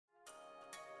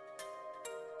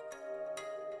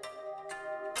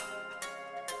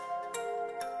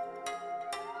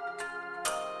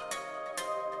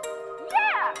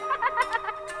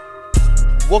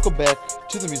Welcome back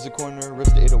to the Music Corner with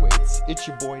the 808s. It's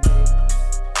your boy Nate.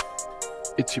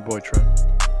 It's your boy Trent.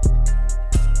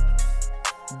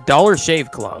 Dollar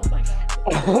Shave Club.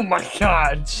 Oh my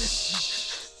god.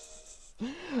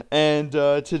 And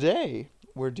today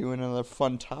we're doing another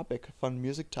fun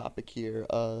music topic here.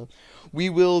 We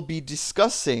will be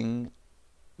discussing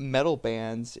metal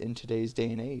bands in today's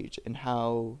day and age and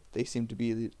how they seem to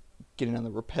be getting on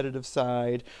the repetitive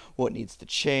side, what needs to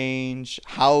change,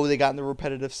 how they got on the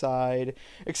repetitive side,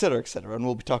 etc., etc. And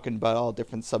we'll be talking about all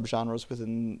different subgenres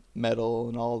within metal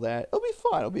and all that. It'll be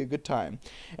fun. It'll be a good time.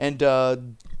 And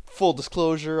full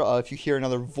disclosure, if you hear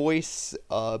another voice,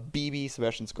 BB,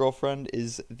 Sebastian's girlfriend,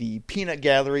 is the peanut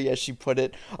gallery, as she put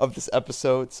it, of this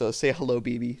episode. So say hello,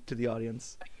 BB, to the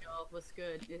audience. Hi, y'all. What's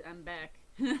good? I'm back.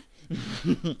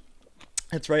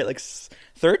 That's right, like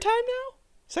third time now?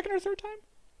 Second or third time?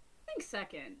 I think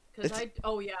second, because I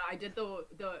did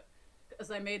because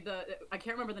I made I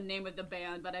can't remember the name of the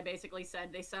band, but I basically said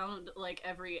they sound like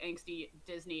every angsty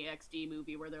Disney XD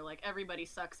movie where they're like, everybody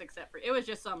sucks except for, it was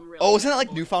just some really. Oh, wasn't it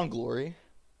like Newfound Glory?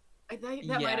 That might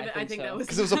have been, I think that was.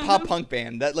 Because it was a pop punk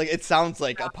band. It sounds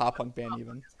like a pop punk band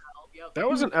even. Yep. That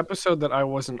was an episode that I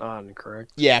wasn't on,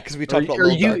 correct? Yeah, because we talked about or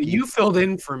Little you Darky. you filled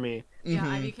in for me. Yeah, Mhm.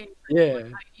 I became. Yeah.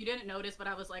 You didn't notice, but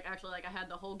I was like, actually, like I had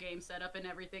the whole game set up and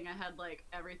everything. I had like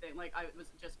everything. Like I was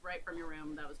just right from your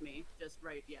room. That was me. Just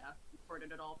right. Yeah,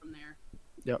 recorded it all from there.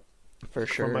 Yep. For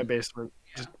sure. From my basement,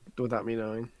 Yeah. just without me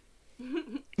knowing.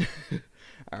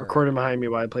 All Recorded behind me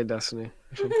while I played Destiny.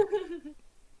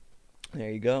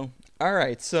 There you go. All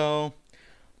right, so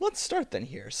let's start then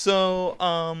here. So,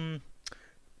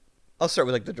 I'll start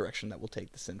with like the direction that we'll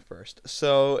take this in first.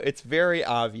 So it's very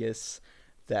obvious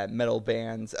that metal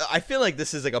bands. I feel like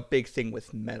this is like a big thing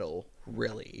with metal,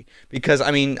 really, because I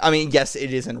mean, yes,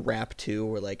 it is in rap too,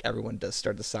 where like everyone does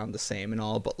start to sound the same and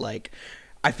all, but like,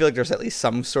 I feel like there's at least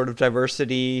some sort of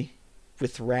diversity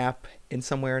with rap in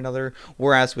some way or another,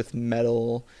 whereas with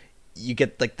metal, you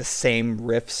get like the same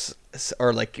riffs,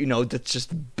 or like, that's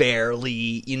just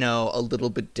barely, a little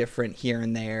bit different here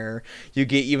and there. You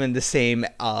get even the same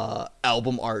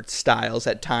album art styles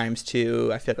at times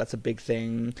too. I feel like that's a big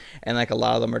thing, and like a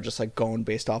lot of them are just like going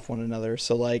based off one another.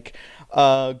 So like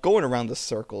going around the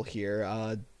circle here,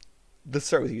 let's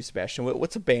start with you, Sebastian.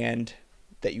 What's a band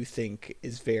that you think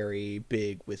is very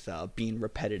big with being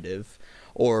repetitive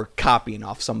or copying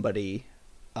off somebody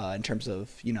in terms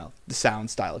of, the sound,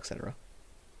 style, etc.?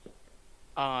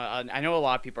 I know a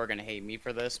lot of people are going to hate me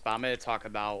for this, but I'm going to talk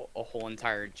about a whole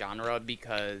entire genre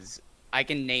because I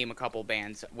can name a couple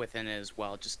bands within it as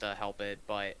well just to help it,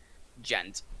 but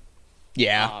Gent.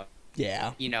 Yeah.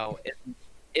 Yeah.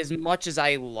 As much as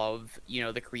I love,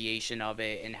 the creation of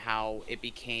it and how it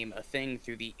became a thing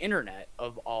through the internet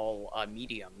of all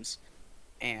mediums,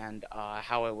 and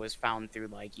how it was found through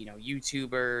like,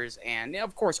 YouTubers, and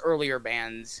of course earlier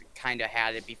bands kind of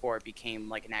had it before it became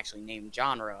like an actually named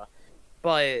genre.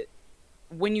 But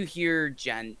when you hear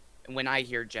Gent, when I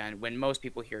hear Gent, when most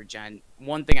people hear Gent,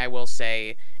 one thing I will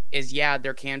say is, yeah,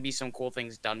 there can be some cool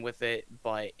things done with it,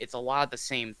 but it's a lot of the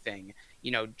same thing.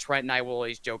 Trent and I will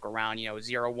always joke around,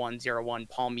 0101,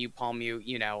 palm mute,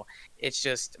 it's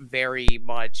just very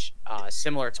much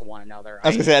similar to one another. I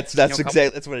was gonna say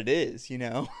that's what it is,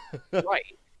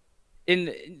 Right.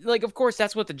 And like, of course,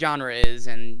 that's what the genre is,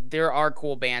 and there are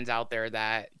cool bands out there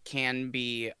that can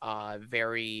be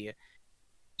very,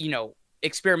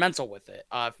 experimental with it.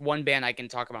 One band I can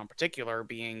talk about in particular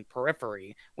being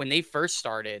Periphery. When they first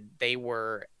started, they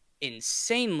were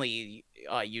insanely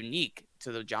unique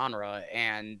to the genre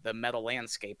and the metal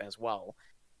landscape as well.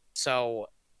 So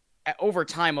over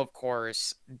time, of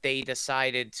course, they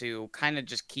decided to kind of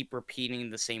just keep repeating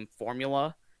the same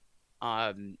formula.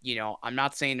 I'm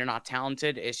not saying they're not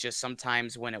talented. It's just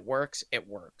sometimes when it works,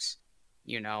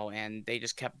 and they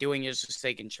just kept doing it just so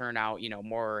they can churn out,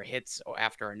 more hits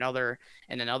after another.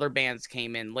 And then other bands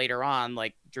came in later on,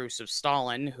 like Drusive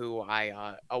Stalin, who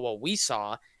we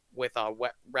saw with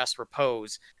Rest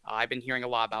Repose. I've been hearing a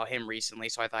lot about him recently,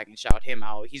 so I thought I can shout him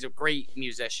out. He's a great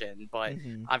musician, but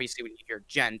obviously when you hear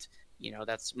Gent,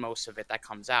 that's most of it that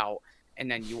comes out. And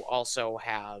then you also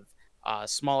have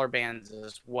smaller bands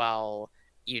as well,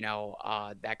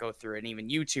 that go through it, and even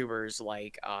YouTubers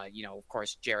like, of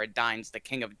course, Jared Dines, the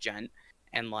king of Gent,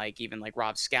 and like even like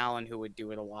Rob Scallon, who would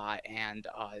do it a lot, and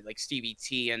like Stevie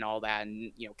T and all that,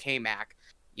 and K-Mac,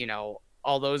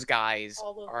 all those guys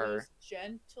are those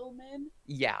gentlemen.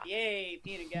 Yeah. Yay,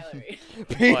 peanut gallery.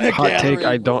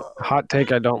 Hot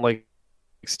take, I don't like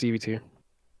Stevie T.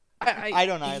 I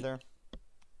don't either.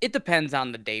 It depends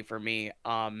on the day for me.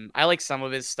 I like some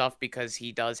of his stuff because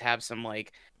he does have some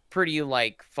like pretty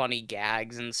like funny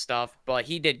gags and stuff, but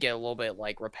he did get a little bit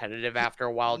like repetitive after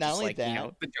a while, Not just only like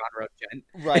that, the genre of gent.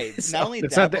 right? So, Not only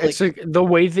It's that, not. but It's like like the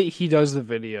way that he does the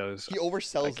videos. he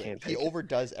oversells can't it. He take it.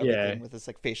 overdoes Yeah. everything with his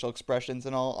like facial expressions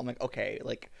and all. I'm like, okay,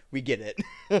 like we get it.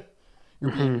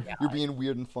 You're Mhm. being you're being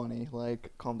weird and funny. Like,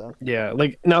 calm down. Yeah,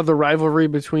 like now the rivalry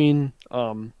between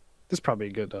this is probably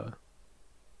a good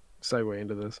segue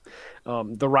into this.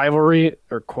 The rivalry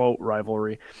or quote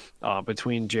rivalry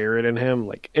between Jared and him,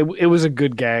 like it was a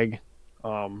good gag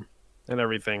and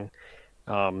everything.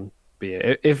 But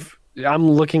yeah, if I'm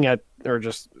looking at or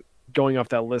just going off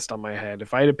that list on my head,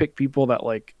 if I had to pick people that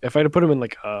like if I had to put them in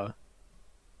like a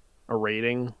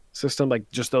rating system, like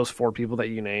just those 4 people that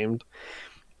you named,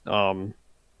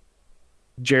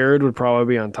 Jared would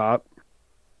probably be on top.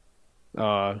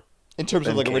 In terms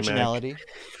of And like K-Mac. originality.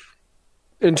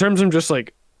 In terms of just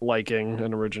like liking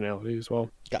and originality as well,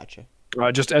 Gotcha.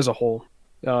 just as a whole,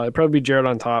 it'd probably be Jared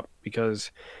on top because,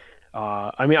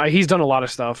 I mean, he's done a lot of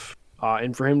stuff,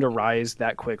 and for him to rise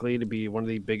that quickly to be one of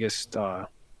the biggest, I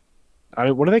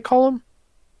mean, what do they call him?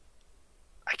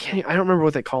 I don't remember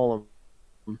what they call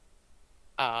him.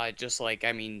 just like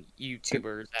I mean,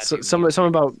 YouTubers. That So, do something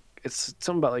about it's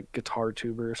something about like guitar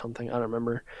tuber or something. I don't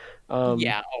remember.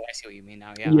 yeah. Oh, I see what you mean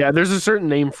now. Yeah. Yeah, there's a certain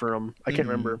name for him. I can't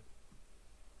remember.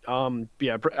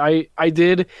 Yeah, I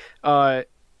did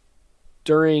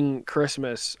during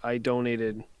Christmas I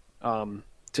donated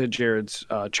to Jared's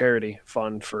charity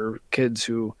fund for kids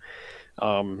who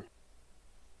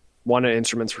wanted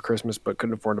instruments for Christmas but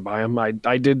couldn't afford to buy them. I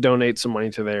did donate some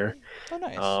money to there. Oh,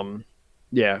 nice.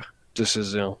 Yeah, just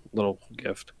as little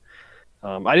gift.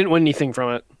 I didn't win anything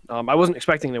from it. I wasn't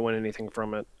expecting to win anything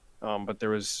from it. But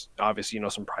there was obviously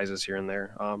some prizes here and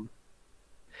there.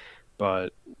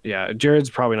 But yeah, Jared's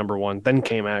probably number 1. Then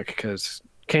K-Mac, because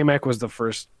K-Mac was the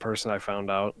first person I found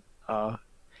out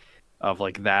of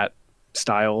like that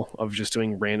style of just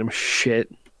doing random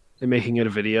shit and making it a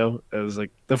video. It was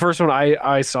like the first one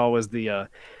I saw was the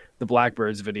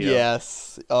Blackbirds video.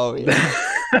 Yes. Oh yeah.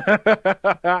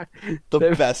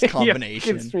 The best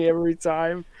combination. Gets me every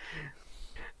time.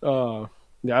 Yeah,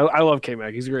 I love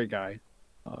K-Mac. He's a great guy.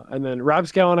 And then Rob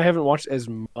Scallon, I haven't watched as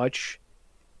much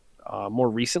more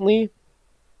recently.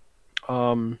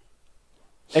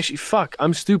 Actually, fuck,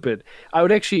 I'm stupid. I'm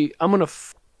gonna.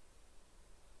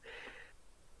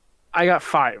 I got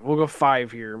 5. We'll go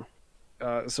 5 here.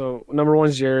 So number 1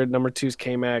 is Jared. Number 2 is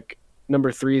K-Mac.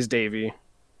 Number 3 is Davey.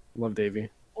 Love Davey.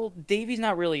 Well, Davey's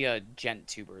not really a gent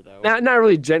tuber though. Not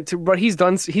really gent tuber, but he's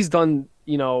done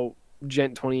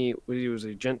Gent 20. What was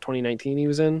it? Gent 2019. He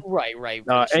was in. Right.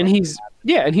 And he's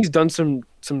done some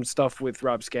stuff with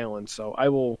Rob Scallon. So I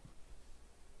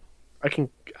can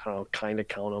I don't know, kind of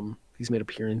count him. He's made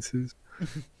appearances.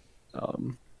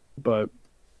 But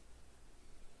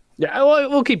yeah,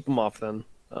 we'll keep him off then.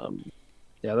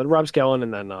 Yeah, then Rob Scallon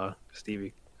and then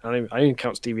Stevie. I didn't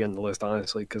count Stevie on the list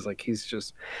honestly because like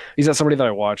he's not somebody that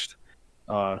I watched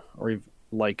or even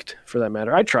liked for that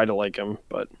matter. I tried to like him,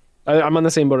 but I'm on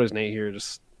the same boat as Nate here.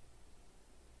 Just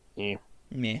Meh.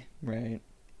 Right.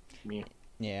 me.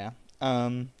 Yeah.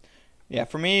 Yeah,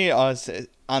 for me, on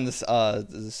this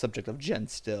the subject of gen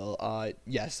still,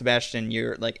 yeah, Sebastian,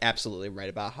 you're like absolutely right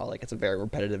about how like it's a very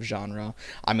repetitive genre.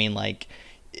 I mean, like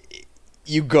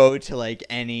you go to like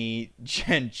any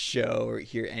gen show or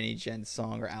hear any gen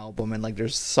song or album, and like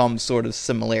there's some sort of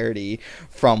similarity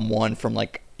from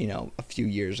like a few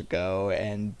years ago.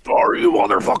 And Are you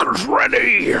motherfuckers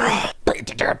ready?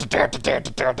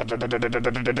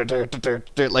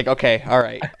 like, okay, all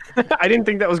right. I didn't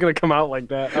think that was gonna come out like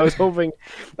that. I was hoping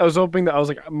that I was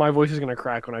like my voice is gonna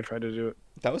crack when I tried to do it.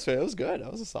 It was good.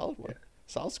 That was a solid one.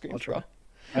 Solid scream, bro.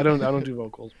 I don't do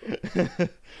vocals.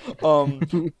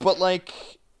 But like,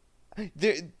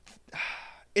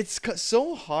 it's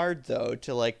so hard though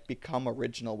to like become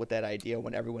original with that idea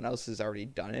when everyone else has already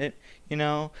done it.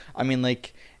 I mean,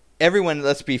 like everyone.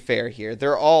 Let's be fair here.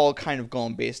 They're all kind of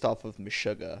going based off of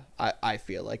Meshuggah. I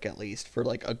feel like at least for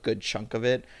like a good chunk of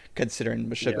it, considering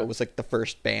Meshuggah was like the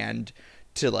first band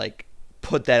to like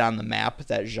put that on the map,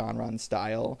 that genre and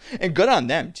style, and good on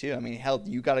them too. I mean, hell,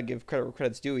 you gotta give credit where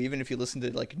credit's due. Even if you listen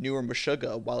to like newer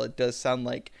Meshuggah, while it does sound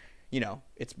like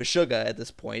it's Meshuggah at this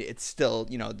point, it's still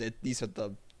these are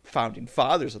the founding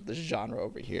fathers of this genre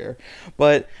over here.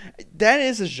 But that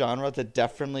is a genre that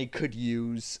definitely could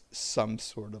use some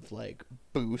sort of like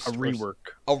boost, A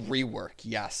rework.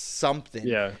 Yes, something.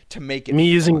 Yeah. To make it Me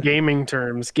using fun. gaming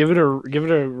terms. Give it a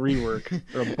rework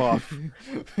or a buff.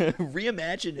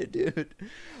 Reimagine it, dude.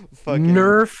 Fucking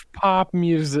Nerf pop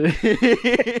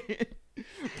music.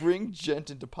 Bring gent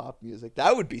into pop music.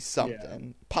 That would be something.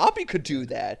 Yeah. Poppy could do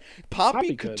that.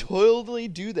 Poppy could totally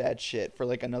do that shit for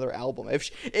like another album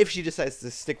if she decides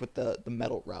to stick with the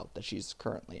metal route that she's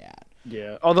currently at.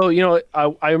 Yeah. Although, you know,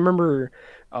 I remember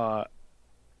what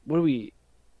do we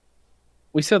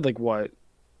said like what?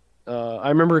 I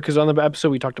remember because on the episode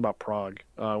we talked about prog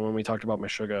when we talked about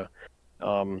Meshuggah.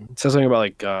 It says something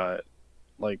about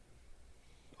like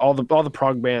all the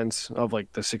prog bands of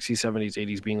like the 60s, 70s,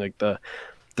 80s being like the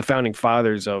founding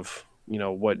fathers of, you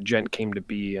know, what gent came to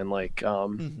be, and like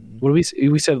what do we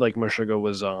said like Meshuggah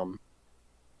was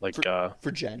like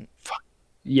for gent.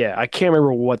 Yeah, I can't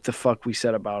remember what the fuck we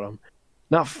said about him.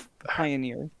 Not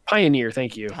Pioneer.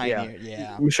 Thank you. Pioneer,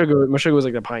 yeah. Meshuggah was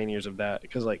like the pioneers of that,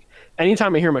 because like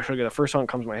anytime I hear Meshuggah, the first song that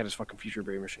comes to my head is fucking Future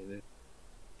Brave Machine.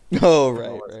 Oh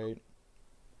right.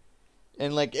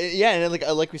 And like and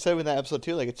like we said in that episode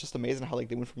too, like it's just amazing how like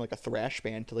they went from like a thrash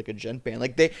band to like a gent band.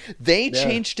 Like they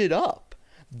changed it up.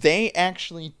 They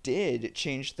actually did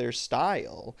change their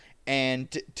style and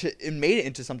made it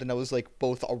into something that was like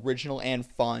both original and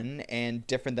fun and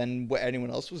different than what anyone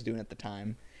else was doing at the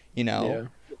time. You know,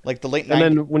 like the late 90s. And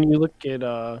then when you look at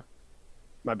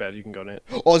my bad, you can go, Nate.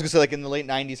 Oh, I was gonna say like in the late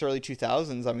 90s, early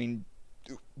 2000s. I mean,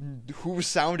 who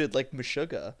sounded like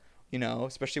Meshuggah? You know,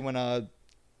 especially when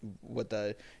what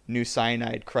the new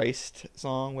Cyanide Christ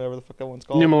song, whatever the fuck that one's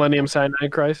called. New Millennium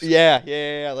Cyanide Christ.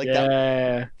 Yeah. Like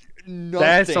that.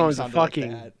 That song's a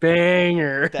fucking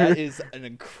banger. That is an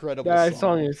incredible song. That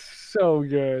song is so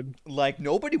good. Like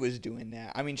nobody was doing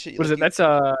that. I mean, shit. What is it? That's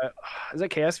is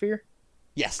that Chaosphere?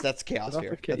 Yes, that's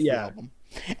Chaosphere. That's the album.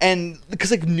 And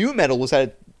because like new metal was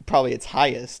at probably its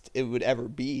highest it would ever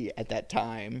be at that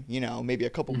time, you know, maybe a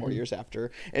couple more years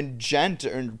after. And gent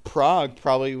and prog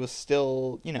probably was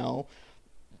still, you know,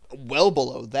 well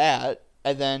below that.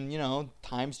 And then, you know,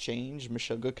 times change,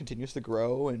 Meshuggah continues to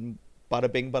grow, and bada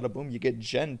bing, bada boom, you get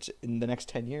gent in the next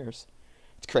 10 years.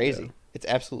 It's crazy. Yeah. It's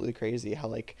absolutely crazy how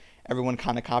like everyone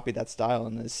kind of copied that style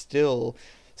and is still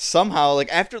somehow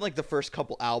like after like the first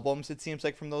couple albums, it seems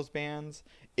like from those bands,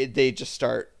 they just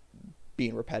start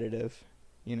being repetitive,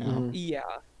 you know? Yeah.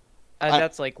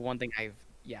 That's like one thing I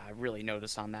really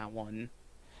noticed on that one.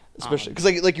 Especially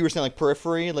because like you were saying, like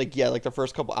Periphery, like like the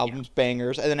first couple albums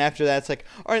bangers, and then after that it's like,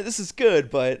 all right, this is good,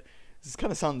 but this is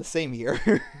kind of sounding the same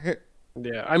here.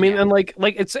 Yeah, I mean, and like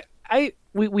it's I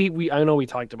know we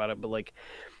talked about it, but like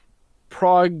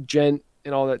prog, gent,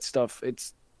 and all that stuff,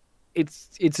 it's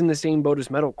in the same boat as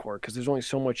metalcore because there's only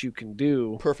so much you can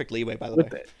do. Perfect leeway, by the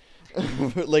way.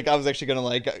 Like I was actually gonna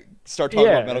like start talking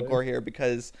about metalcore here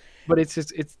because, but it's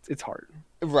just it's hard.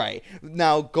 Right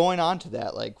now, going on to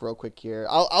that, like real quick here,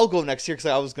 I'll go next here because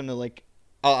I was gonna like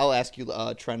I'll ask you,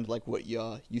 Trend, like what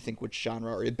you think which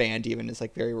genre or band even is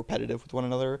like very repetitive with one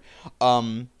another.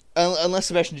 Unless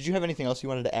Sebastian, did you have anything else you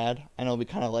wanted to add? I know we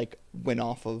kind of like went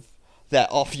off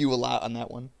you a lot on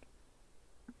that one.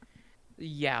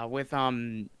 Yeah, with I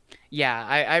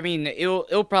mean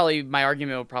it'll probably, my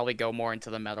argument will probably go more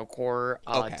into the metalcore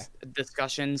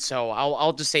discussion, so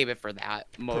I'll just save it for that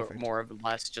more or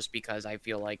less, just because I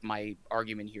feel like my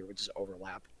argument here would just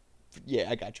overlap. Yeah,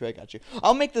 I got you.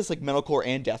 I'll make this like metalcore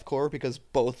and deathcore because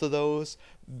both of those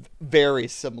very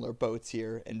similar boats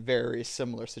here and very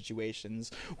similar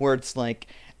situations where it's like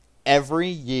every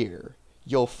year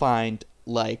you'll find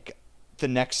like the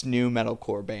next new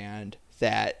metalcore band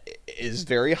that is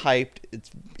very hyped, it's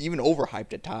even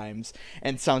overhyped at times,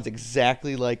 and sounds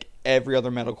exactly like every other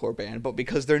metalcore band, but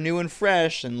because they're new and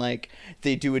fresh and like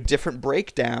they do a different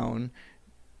breakdown,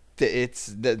 they're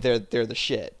the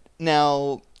shit.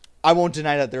 Now, I won't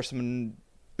deny that there's some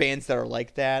bands that are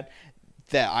like that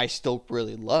I still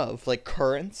really love, like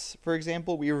Currents, for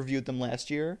example. We reviewed them last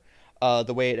year,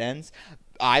 The Way It Ends.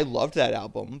 I loved that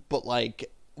album, but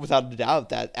like without a doubt,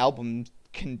 that album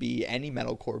can be any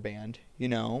metalcore band, you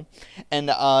know? And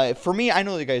for me, I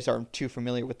know you guys aren't too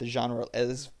familiar with the genre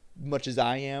as much as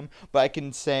I am, but I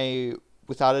can say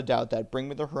without a doubt that Bring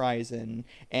Me the Horizon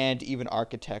and even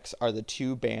Architects are the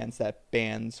two bands that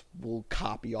bands will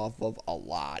copy off of a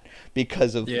lot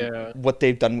because of what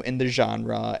they've done in the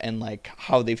genre and like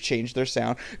how they've changed their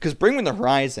sound. Because Bring Me the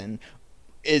Horizon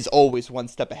is always one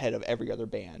step ahead of every other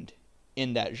band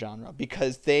in that genre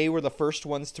because they were the first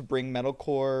ones to bring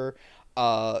metalcore,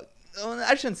 I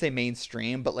shouldn't say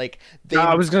mainstream, but like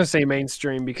I was gonna say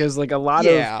mainstream because like a lot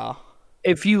of,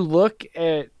 if you look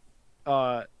at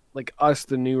like us,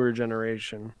 the newer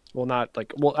generation, I'm not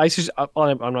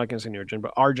gonna say newer gen,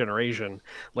 but our generation,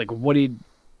 like what did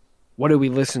we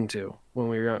listen to when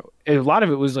we were, and a lot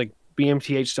of it was like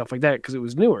BMTH stuff like that because it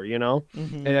was newer, you know.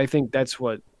 And I think that's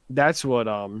what they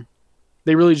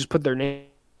really just put their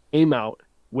name out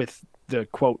with the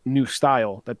quote new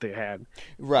style that they had.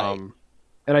 Right.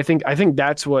 And I think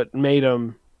that's what made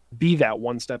them be that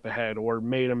one step ahead, or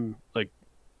made them like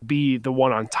be the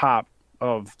one on top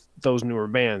of those newer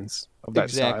bands of that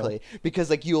Exactly. style.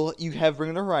 Because like you have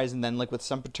Bring the Horizon then like with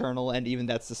Sun Paternal and even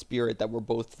That's the Spirit that were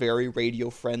both very radio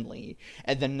friendly.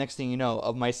 And then next thing you know,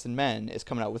 Of Mice and Men is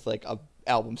coming out with like a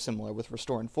album similar with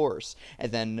Restore and Force.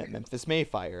 And then Memphis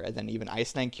Mayfire, and then even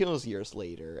Ice Nine Kills years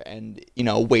later, and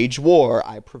Wage War,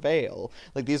 I Prevail.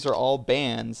 Like these are all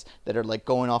bands that are like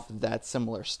going off of that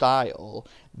similar style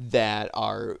that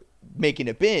are making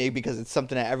it big because it's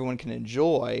something that everyone can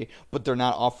enjoy, but they're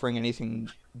not offering anything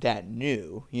that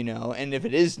new, and if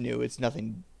it is new, it's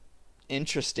nothing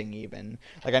interesting even.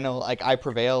 Like I know like I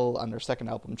Prevail on their second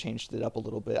album changed it up a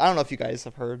little bit. I don't know if you guys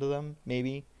have heard of them,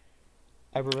 maybe.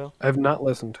 I Prevail? I've not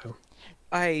listened to.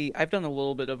 I've done a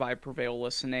little bit of I Prevail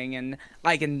listening, and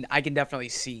I can definitely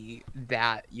see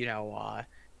that,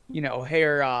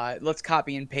 here, let's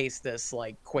copy and paste this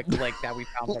like quick lick that we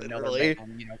found from another Literally.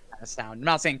 band, kind of sound. I'm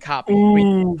not saying copy,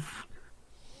 Oof,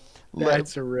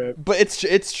 that's a rip. But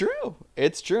it's true.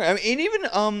 It's true. I mean, and even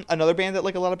another band that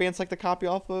like a lot of bands like to copy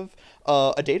off of,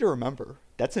 A Day to Remember.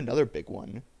 That's another big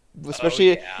one.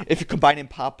 Especially yeah. if you're combining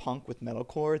pop punk with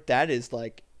metalcore, that is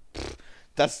like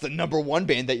that's the number one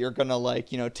band that you're gonna like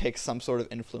take some sort of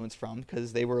influence from,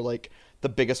 because they were like the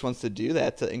biggest ones to do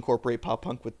that, to incorporate pop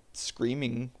punk with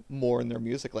screaming more in their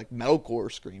music, like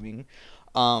metalcore screaming.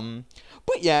 But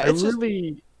yeah, it's just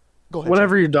Really, go ahead.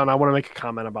 whenever you're done, I want to make a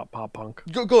comment about pop punk.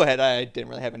 Go ahead. I didn't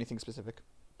really have anything specific.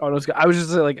 Oh, no, I was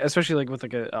just like, especially like with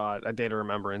like a Day to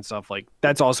Remember and stuff. Like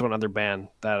that's also another band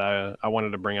that I wanted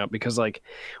to bring up, because like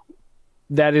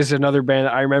that is another band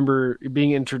that I remember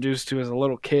being introduced to as a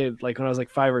little kid, like when I was like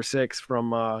 5 or 6,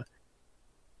 from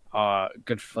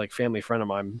good like family friend of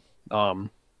mine,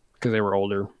 because they were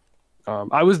older.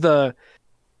 I was the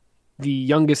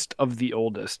youngest of the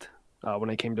oldest when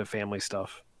it came to family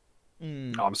stuff.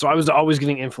 So I was always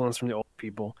getting influence from the old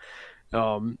people.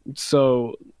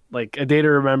 So like A Day to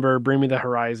Remember, Bring Me the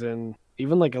Horizon,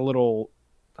 even like a little,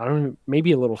 I don't know,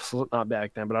 maybe a little Slipknot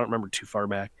back then, but I don't remember too far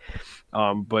back.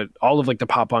 But all of like the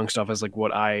pop punk stuff is like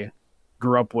what I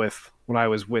grew up with when I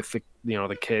was with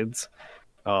the kids.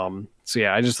 So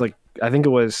yeah, I think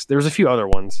there was a few other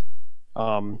ones.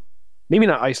 Maybe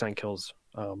not Ice Nine Kills.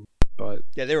 But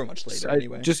Yeah, they were much later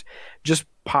anyway. Just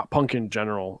pop punk in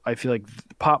general. I feel like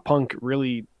pop punk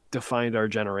really defined our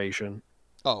generation.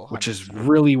 Oh, which is 100%.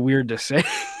 really weird to say.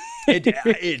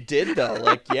 It did though.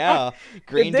 Like yeah,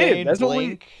 Green Day and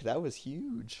Blink, that was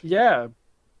huge. Yeah,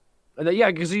 yeah,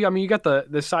 because you got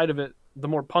the side of it, the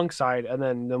more punk side, and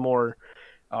then the more,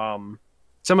 some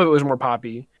of it was more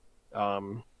poppy,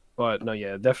 but no,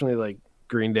 yeah, definitely like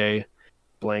Green Day,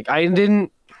 Blink. I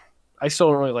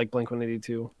still don't really like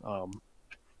Blink-182.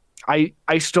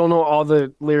 I still know all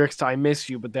the lyrics to "I Miss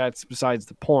You," but that's besides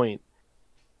the point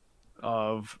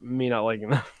of me not liking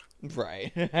them.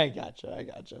 Right. I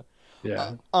gotcha.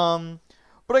 Yeah.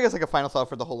 But I guess like a final thought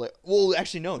for the whole. Well,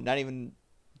 actually, no, not even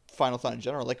final thought in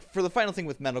general. Like for the final thing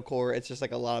with metalcore, it's just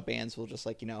like a lot of bands will just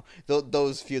like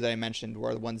those few that I mentioned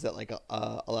were the ones that like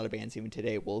a lot of bands even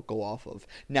today will go off of.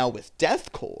 Now with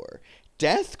deathcore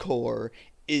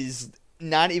is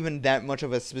not even that much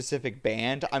of a specific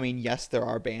band. I mean, yes, there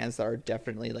are bands that are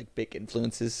definitely like big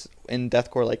influences in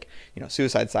deathcore, like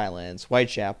Suicide Silence,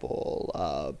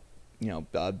 Whitechapel,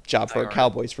 Job for a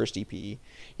Cowboy's first EP,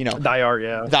 Die Art,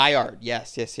 yeah. Die Art,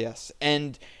 yes.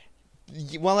 And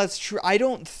while that's true, I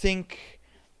don't think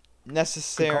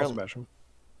necessarily. Sebastian.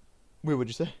 Wait, what'd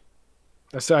you say?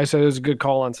 I said it was a good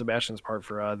call on Sebastian's part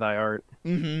for Die Art.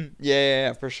 Mm-hmm.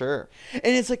 Yeah, for sure. And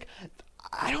it's like,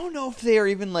 I don't know if they are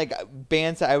even like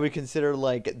bands that I would consider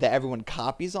like that everyone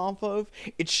copies off of.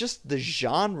 It's just the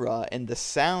genre and the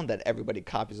sound that everybody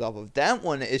copies off of. That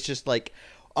one is just like,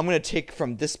 I'm going to take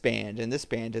from this band and this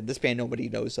band and this band nobody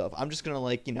knows of. I'm just going to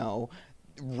like,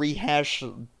 rehash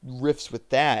riffs with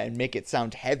that and make it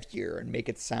sound heavier and make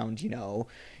it sound,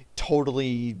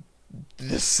 totally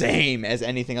the same as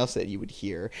anything else that you would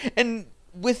hear. And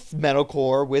with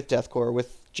metalcore, with deathcore,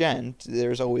 with gent,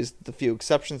 there's always the few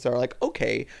exceptions that are like,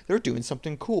 okay, they're doing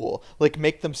something cool. Like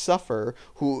Make Them Suffer,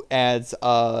 who adds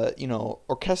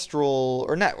orchestral,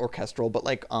 or not orchestral, but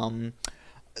like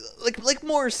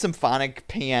more symphonic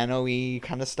piano-y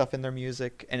kind of stuff in their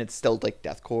music, and it's still like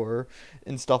deathcore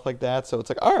and stuff like that. So it's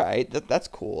like, all right, that's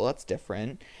cool, that's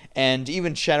different. And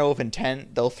even Shadow of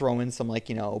Intent, they'll throw in some like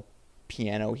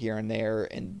piano here and there,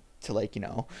 and to like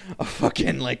a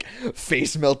fucking like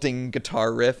face melting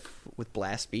guitar riff with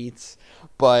blast beats.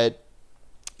 But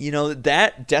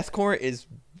that deathcore is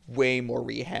way more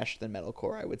rehashed than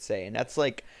metalcore, I would say, and that's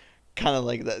like kind of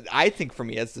like that. I think for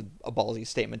me, it's a ballsy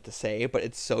statement to say, but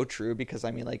it's so true because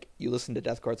I mean, like, you listen to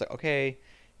deathcore, it's like, okay,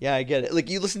 yeah, I get it. Like,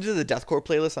 you listen to the deathcore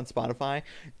playlist on Spotify,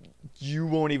 you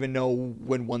won't even know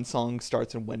when one song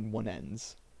starts and when one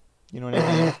ends. You know what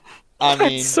I mean? I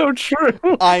That's mean, so true.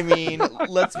 I mean,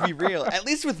 let's be real. At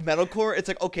least with metalcore, it's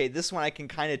like, okay, this one I can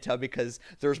kind of tell because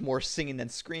there's more singing than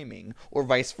screaming, or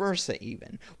vice versa,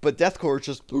 even. But deathcore is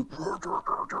just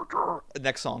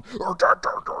next song,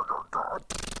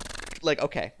 like,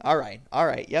 okay, all right,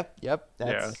 yep,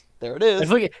 that's there it I is.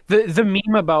 feel like the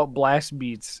meme about blast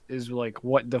beats is like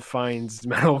what defines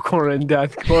metalcore and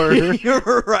deathcore.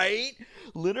 You're right,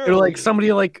 Or literally. like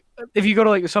somebody like if you go to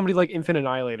like somebody like Infinite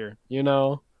Annihilator, you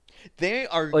know, They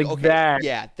are like okay. that.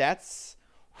 Yeah, that's.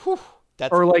 Whew,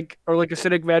 that's. Or like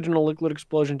acidic vaginal liquid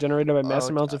explosion generated by mass Oh,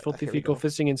 amounts of filthy here we fecal go.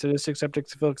 fisting and sadistic septic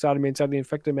syphilis inside the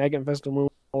infected maggot infested womb.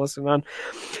 Listen on.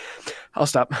 I'll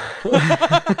stop.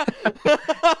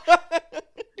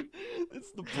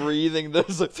 It's the breathing.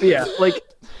 There's like. Yeah, like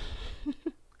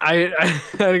I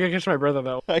gotta catch my breath on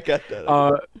that one. I got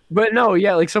that. But no,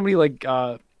 yeah, like somebody like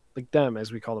them,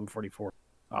 as we call them, 44.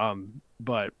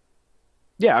 But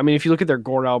yeah, I mean, if you look at their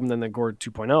Gore album, then the Gore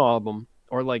 2.0 album,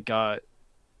 or like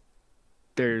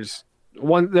there's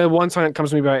the one song that comes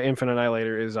to me by Infinite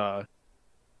Annihilator is I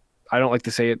don't like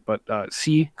to say it, but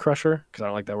Sea Crusher, because I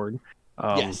don't like that word.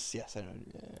 Yes, I know.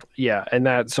 Yeah, and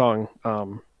that song,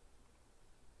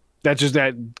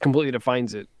 that completely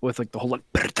defines it with like the whole like,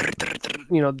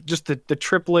 you know, just the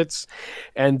triplets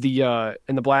and the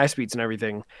blast beats and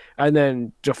everything, and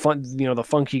then the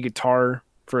funky guitar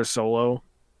for a solo,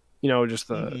 you know, just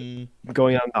the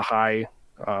going on the high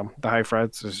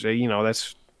frets is, you know,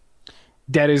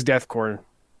 that is deathcore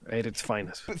at its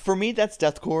finest. But for me, that's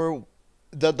deathcore.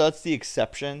 That's the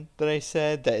exception that I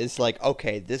said. That is like,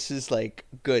 okay, this is like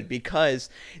good because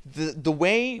the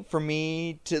way for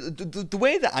me to the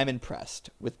way that I'm impressed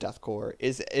with deathcore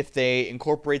is if they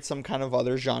incorporate some kind of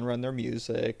other genre in their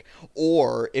music,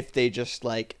 or if they just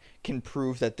like can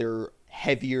prove that they're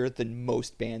heavier than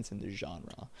most bands in the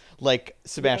genre. Like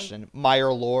Sebastian,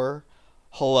 Meyer Lore.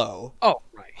 Hello. Oh,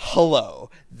 right. Hello.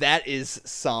 That is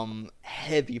some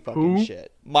heavy fucking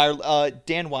shit.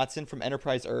 Dan Watson from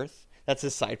Enterprise Earth. That's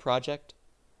his side project.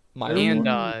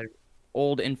 And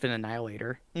old Infinite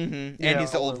Annihilator. And Yeah,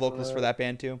 he's the old vocalist for that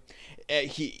band too.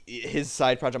 His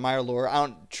side project, Meyer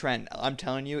Lore. Trent, I'm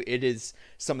telling you, it is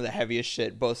some of the heaviest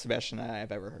shit both Sebastian and I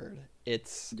have ever heard.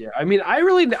 It's I mean, I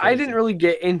didn't really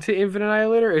get into Infinite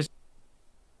Annihilator.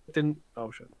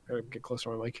 Oh shit! I gotta get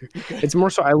closer to my mic here. It's more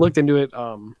so I looked into it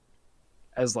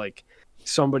as like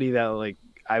somebody that like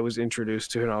I was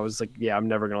introduced to, and I was like, yeah, I'm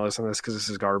never gonna listen to this because this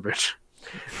is garbage.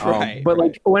 right. But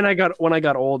like when I got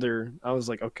older, I was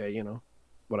like, okay, you know,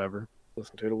 whatever.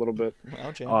 Listen to it a little bit.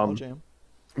 I'll jam.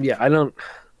 Yeah, I never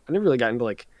really got into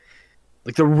like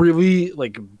the really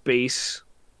like bass,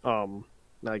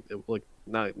 like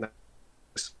not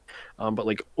but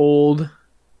like old,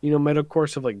 you know, metalcore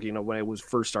stuff, like, you know, when it was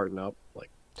first starting up, like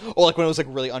like when it was like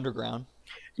really underground.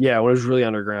 Yeah, when it was really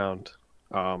underground,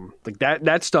 like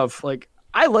that stuff, like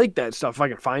I like that stuff if I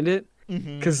can find it,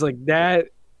 because like that,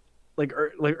 like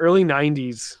early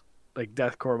 '90s, like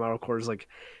deathcore, metalcore is like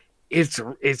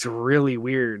it's really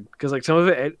weird because like some of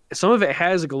it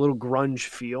has like a little grunge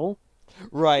feel,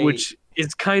 right? Which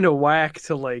is kind of whack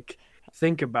to like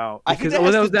think about because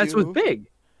that's what's big.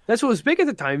 That's what was big at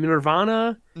the time.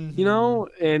 Nirvana, you know,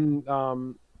 and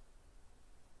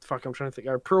fuck, I'm trying to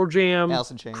think. Pearl Jam,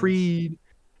 Alice in Chains. Creed,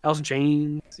 Alice in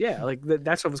Chains. Yeah, like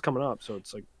that stuff was coming up. So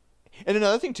it's like. And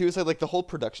another thing too is like the whole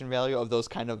production value of those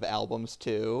kind of albums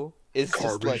too is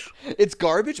garbage. Just like it's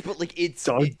garbage, but like it's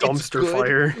dumpster good,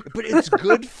 fire. But it's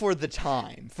good for the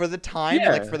time. For the time,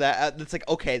 yeah. Like for that, it's like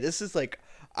okay, this is like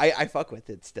I fuck with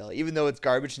it still, even though it's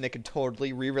garbage and they could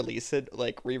totally re-release it,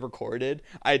 like re-recorded.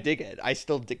 I dig it. I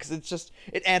still dig because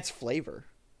it adds flavor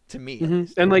to me.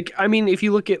 And like I mean, if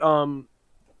you look at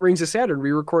Rings of Saturn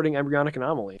re-recording Embryonic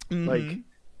Anomaly, like.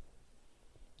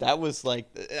 That was like,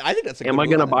 I think that's. Am I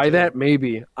gonna buy that?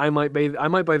 Maybe I might buy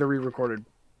the re-recorded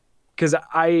because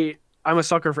I'm a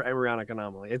sucker for Embryonic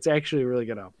Anomaly. It's actually a really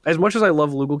good album. As much as I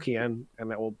love Lugal Kian,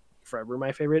 and that will forever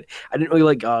my favorite. I didn't really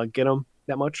like Get 'Em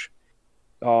that much.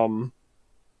 It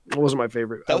wasn't my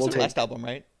favorite. That was the last album,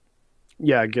 right?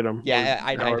 Yeah, Get 'Em. Yeah,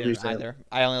 I didn't either.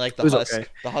 I only like the Husk. Okay.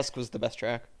 The Husk was the best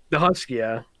track. The Husk,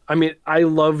 yeah. I mean, I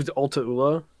loved Alta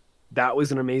Ula. That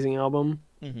was an amazing album.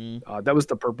 That was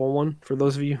the purple one for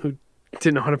those of you who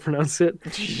didn't know how to pronounce it.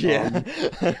 Yeah.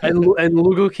 And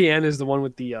Lugal Kian is the one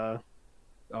with the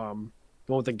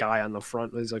guy on the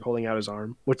front who's like holding out his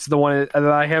arm, which is the one that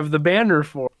I have the banner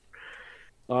for.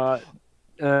 I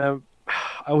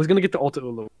was gonna get the Alta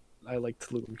Ula. I liked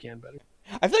Ludum Can better.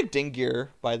 I feel like Dingir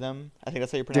by them. I think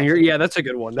that's how you pronounce Dinger, it. yeah, that's a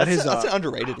good one. That's an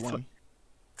underrated one.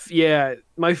 Yeah,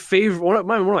 my favorite one of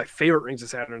my favorite Rings of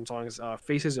Saturn songs,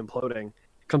 "Faces Imploding,"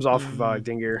 comes off of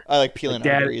Dinger. I like Peeling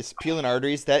Dad- Arteries. Peeling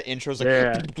Arteries. That intro's like.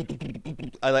 Yeah.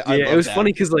 I Yeah, love it was that.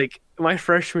 funny because like my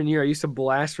freshman year, I used to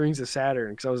blast Rings of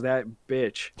Saturn because I was that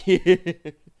bitch,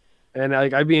 and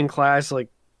like I'd be in class like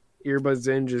earbuds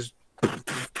in, just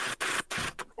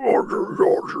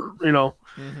you know,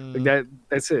 like that.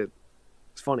 That's it.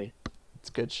 It's funny. It's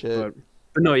good shit.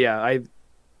 But no, yeah, I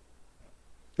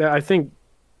think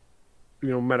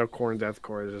metalcore and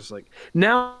deathcore is just like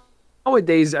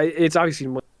nowadays it's obviously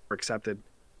more accepted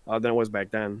than it was back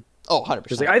then. Oh,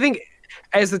 100%. Like, I think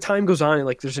as the time goes on,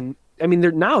 like there's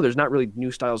there's not really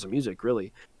new styles of music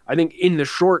really. I think in the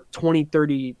short 20,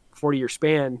 30, 40 year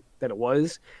span that it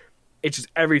was, it's just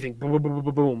everything boom, boom, boom,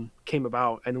 boom, boom came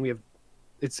about, and we had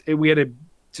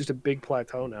just a big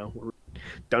plateau now. We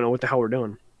don't know what the hell we're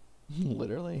doing.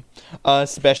 Literally.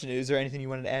 Sebastian, is there anything you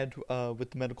wanted to add with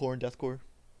the metalcore and deathcore?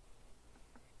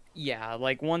 Yeah,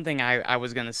 like one thing I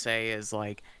was gonna say is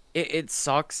like it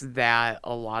sucks that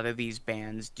a lot of these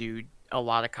bands do a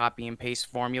lot of copy and paste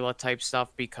formula type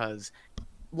stuff because,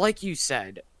 like you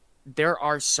said, there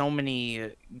are so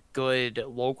many good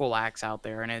local acts out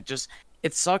there, and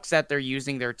it sucks that they're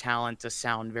using their talent to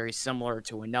sound very similar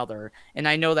to another. And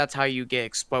I know that's how you get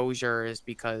exposure, is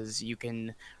because you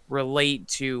can relate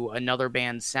to another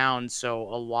band's sound, so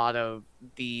a lot of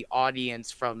the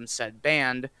audience from said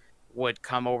band would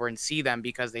come over and see them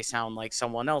because they sound like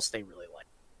someone else they really like,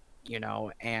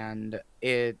 and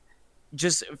it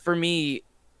just, for me,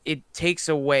 it takes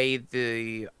away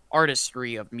the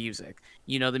artistry of music.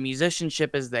 The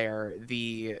musicianship is there,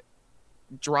 the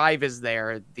drive is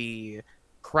there, the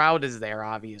crowd is there,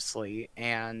 obviously,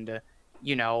 and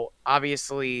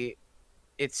obviously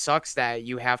it sucks that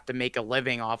you have to make a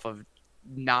living off of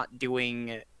not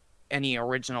doing any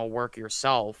original work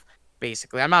yourself.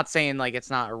 Basically, I'm not saying like it's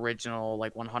not original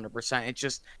like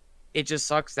 100%. It just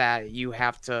sucks that you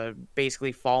have to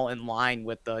basically fall in line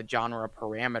with the genre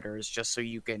parameters just so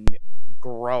you can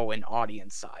grow in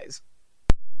audience size.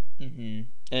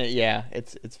 Yeah,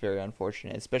 it's very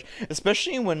unfortunate,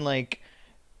 especially when like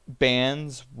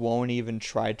bands won't even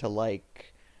try to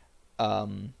like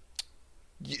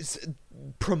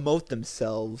promote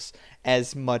themselves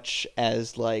as much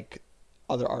as like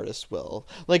other artists will.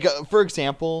 Like for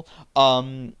example,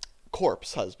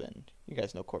 Corpse Husband. You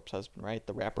guys know Corpse Husband, right?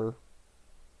 The rapper.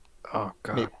 Oh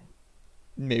god.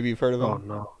 Maybe you've heard of him. Oh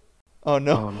no. Oh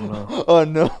no. Oh no. Oh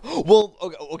no. Well,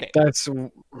 okay. That's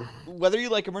Whether you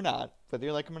like him or not,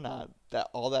 that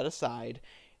all that aside,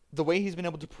 the way he's been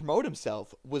able to promote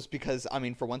himself was because, I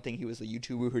mean, for one thing, he was a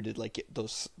YouTuber who did like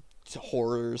those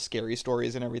horror, scary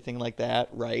stories and everything like that,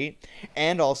 right?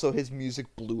 And also his music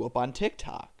blew up on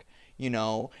TikTok.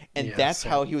 And that's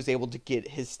how he was able to get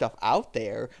his stuff out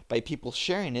there, by people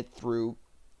sharing it through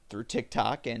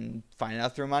TikTok and finding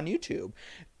out through him on YouTube.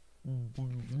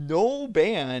 No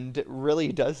band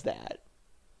really does that.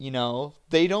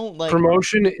 They don't like.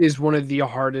 Promotion is one of the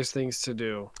hardest things to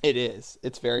do. It is.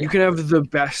 It's very. You can have the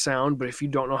best sound, but if you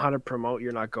don't know how to promote,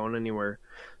 you're not going anywhere.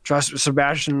 Trust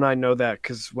Sebastian and I know that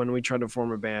because when we tried to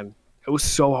form a band, it was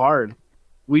so hard.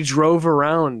 We drove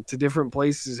around to different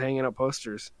places hanging up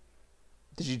posters.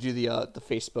 Did you do the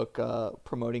Facebook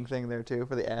promoting thing there too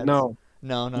for the ads? No.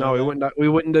 We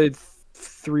went into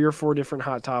 3 or 4 different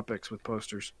hot topics with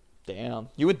posters. Damn,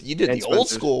 you did the old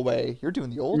school way. You're doing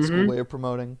the old school way of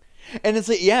promoting, and it's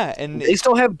like, yeah, and they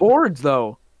still have boards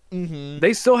though. Mm-hmm.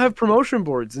 They still have promotion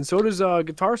boards, and so does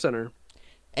Guitar Center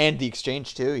and the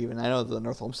Exchange too. Even I know the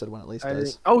North Olmsted one at least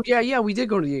does. Oh yeah, we did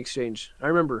go to the Exchange. I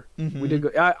remember we did go.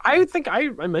 I think I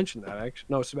mentioned that actually.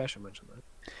 No, Sebastian mentioned that.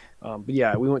 But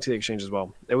yeah, we went to the Exchange as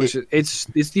well. It's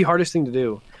the hardest thing to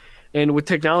do. And with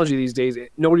technology these days,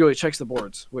 nobody really checks the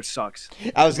boards, which sucks.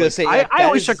 I was going to say, I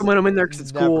always check them when I'm in there because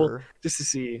it's cool just to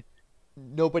see.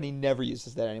 Nobody never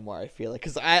uses that anymore, I feel like.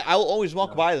 Because I'll always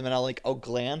walk by them and I'll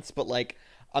glance, but like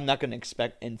I'm not going to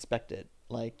inspect it,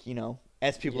 like,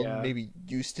 as people maybe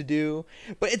used to do.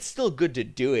 But it's still good to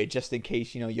do it just in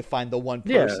case, you find the one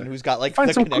person who's got like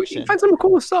the connection. You find some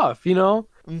cool stuff, and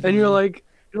you're like,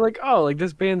 oh, like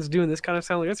this band's doing this kind of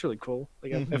sound. Like that's really cool.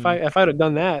 Like if I'd have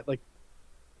done that, like,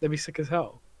 that'd be sick as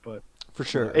hell. But for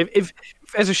sure, if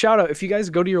as a shout out, if you guys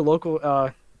go to your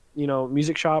local,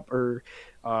 music shop or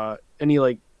any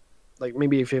like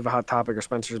maybe if you have a Hot Topic or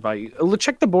Spencer's by you,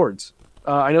 check the boards.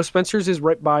 I know Spencer's is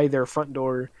right by their front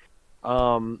door.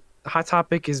 Hot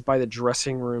Topic is by the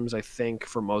dressing rooms, I think,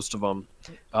 for most of them.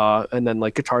 And then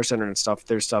like Guitar Center and stuff,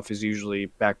 their stuff is usually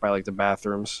back by like the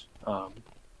bathrooms.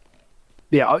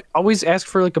 Yeah, always ask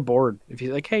for like a board. If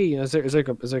you like, hey, is there like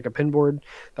a pin board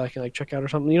that I can like check out or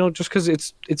something? Just because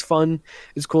it's fun,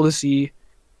 it's cool to see.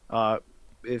 Uh,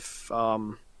 if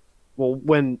well,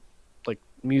 when like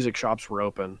music shops were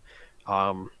open,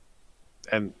 um,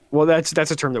 and well, that's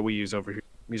a term that we use over here.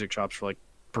 Music shops for like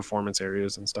performance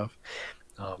areas and stuff.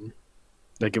 Um,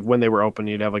 like when they were open,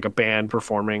 you'd have like a band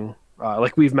performing.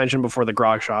 Like we've mentioned before, the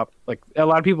grog shop. Like a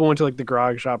lot of people went to like the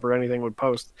grog shop or anything would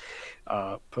post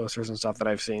posters and stuff that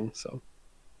I've seen. So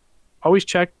always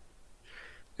check.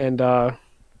 And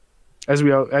as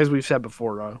we've said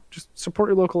before, just support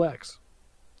your local acts.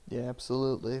 Yeah,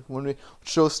 absolutely. When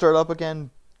shows start up again,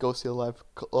 go see a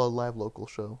live local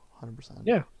show. 100%.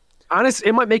 Yeah, honest,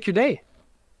 it might make your day.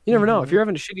 You never know. If Mhm. you're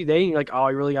having a shitty day and you're like, oh,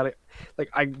 I really got to, like,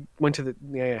 I went to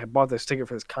I bought this ticket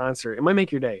for this concert. It might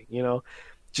make your day.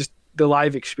 Just the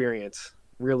live experience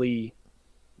really,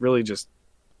 really just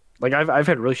like I've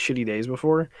had really shitty days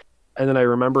before, and then I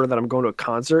remember that I'm going to a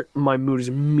concert. My mood is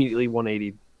immediately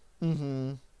 180.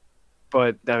 Mhm.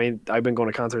 But I mean, I've been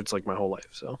going to concerts like my whole life,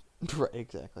 so Right,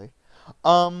 exactly.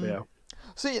 Um. yeah,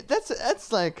 So yeah,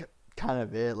 that's like kind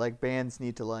of it. Like bands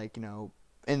need to like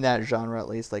in that genre at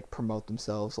least like promote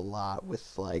themselves a lot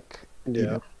with like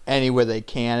yeah, anywhere they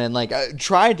can and like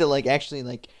try to like actually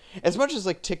like as much as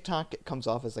like TikTok comes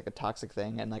off as like a toxic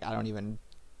thing and like I don't even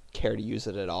care to use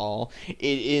it at all. It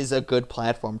is a good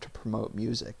platform to promote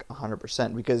music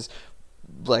 100% because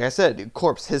like I said,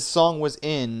 Corpse, his song was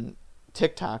in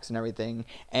TikToks and everything,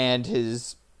 and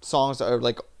his songs are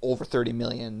like over 30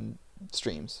 million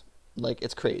streams. Like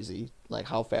it's crazy, like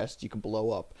how fast you can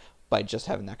blow up by just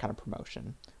having that kind of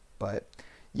promotion. But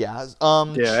yeah,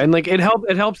 yeah, and like it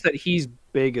helps that he's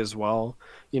big as well,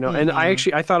 And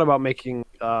mhm. I thought about making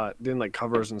doing like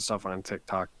covers and stuff on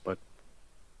TikTok, but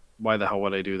why the hell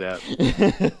would I do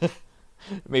that?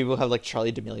 Maybe we'll have like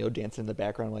Charlie D'Amelio dance in the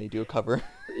background while you do a cover.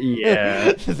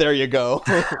 Yeah, There you go.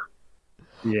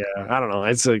 yeah, I don't know.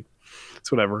 It's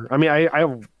whatever. I mean, I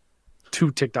have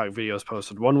two TikTok videos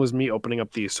posted. One was me opening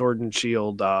up the Sword and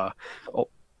Shield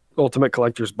Ultimate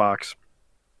Collector's box.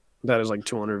 That is like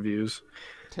 200 views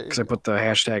There you because I go. put the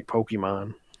hashtag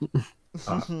Pokemon.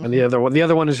 And the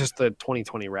other one is just the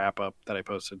 2020 wrap up that I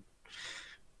posted.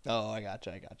 Oh, I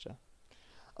gotcha. I gotcha.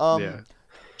 Um, Yeah,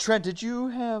 Trent, did you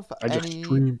have I just any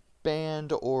stream.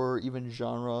 band or even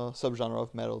subgenre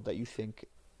of metal that you think,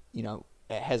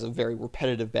 has a very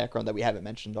repetitive background that we haven't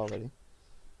mentioned already?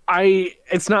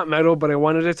 It's not metal, but I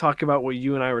wanted to talk about what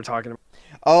you and I were talking about.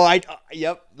 Oh,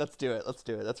 yep. Let's do it. Let's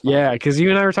do it. That's Yeah, fine. because you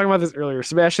and I were talking about this earlier.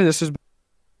 Sebastian, this is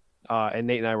and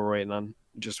Nate and I were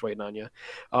just waiting on you.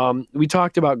 We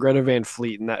talked about Greta Van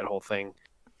Fleet and that whole thing.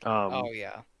 Um, Oh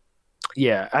yeah.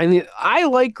 yeah, I mean, I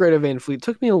like Greta Van Fleet. It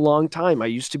took me a long time. I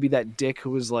used to be that dick who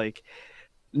was like,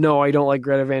 no, I don't like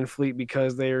Greta Van Fleet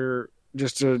because they're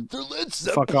just a They're Led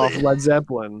fuck off Zeppelin. Led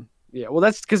Zeppelin. Yeah, well,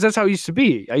 that's because that's how I used to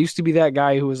be. I used to be that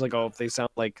guy who was like, oh, if they sound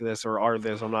like this or are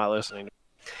this, I'm not listening.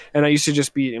 And I used to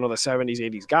just be, the 70s,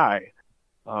 80s guy.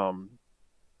 Um,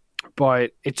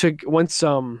 but it took once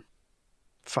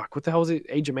fuck, what the hell was it?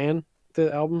 Age of Man,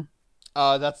 the album.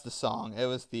 That's the song. It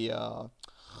was the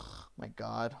my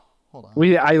God. Hold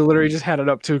on. I literally just had it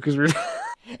up too because we were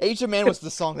Age of Man was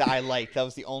the song that I liked. That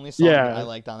was the only song I yeah.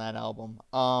 liked on that album.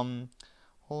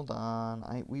 Hold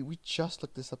on. We just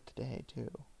looked this up today too.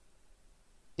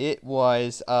 It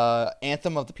was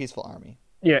Anthem of the Peaceful Army.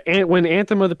 Yeah, and when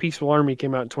Anthem of the Peaceful Army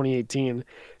came out in 2018,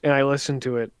 and I listened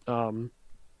to it,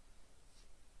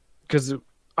 because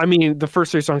I mean the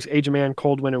first three songs, Age of Man,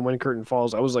 Cold Wind, and When Curtain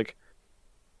Falls, I was like,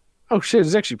 oh shit,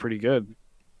 it's actually pretty good.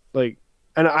 Like,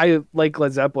 and I like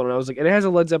Led Zeppelin, and I was like, it has a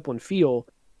Led Zeppelin feel.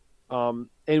 And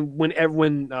when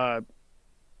what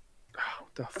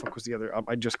the fuck was the other?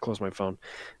 I just closed my phone.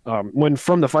 When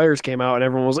From the Fires came out, and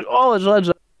everyone was like, oh, it's Led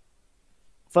Zeppelin.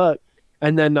 Fuck.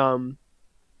 And then I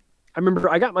remember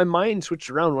I got my mind switched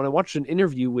around when I watched an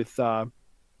interview with um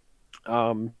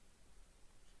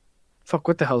fuck,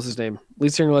 what the hell's his name?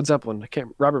 Lead singer Led Zeppelin. I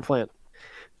can't. Robert Plant.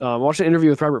 I watched an interview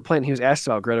with Robert Plant. And he was asked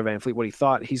about Greta Van Fleet, what he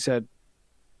thought. He said,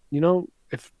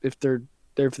 if they're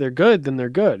good, then they're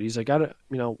good. He's like, I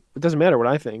don't, it doesn't matter what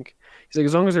I think. He's like,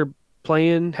 as long as they're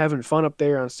playing, having fun up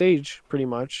there on stage, pretty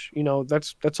much,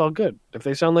 that's all good. If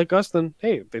they sound like us, then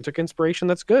hey, if they took inspiration,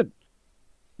 that's good.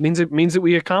 It means that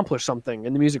we accomplished something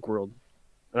in the music world.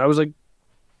 And I was like,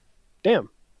 damn.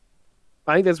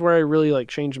 I think that's where I really like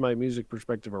changed my music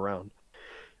perspective around.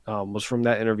 Was from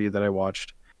that interview that I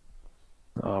watched.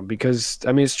 Because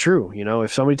I mean, it's true.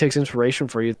 If somebody takes inspiration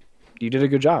for you, you did a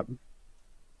good job.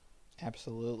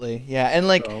 Absolutely. Yeah, and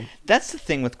like So that's the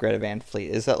thing with Greta Van Fleet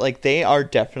is that like they are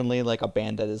definitely like a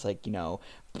band that is like,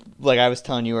 like I was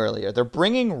telling you earlier, they're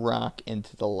bringing rock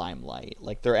into the limelight.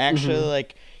 Like they're actually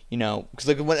like, because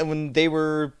like when they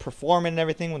were performing and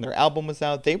everything, when their album was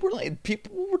out, they were like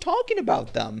people were talking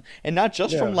about them, and not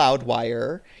just from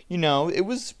Loudwire. It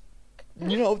was,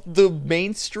 the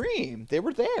mainstream. They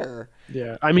were there.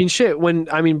 Yeah, I mean, shit.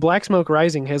 Black Smoke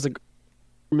Rising has like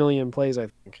 1 million plays, I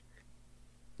think.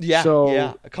 Yeah, So,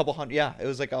 yeah, a couple hundred. Yeah, it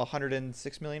was like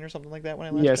 106 million or something like that when I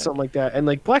last. Yeah, checked. something like that. And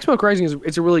like Black Smoke Rising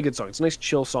it's a really good song. It's a nice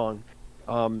chill song.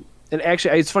 And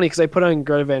actually, it's funny because I put on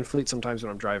Greta Van Fleet sometimes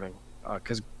when I'm driving,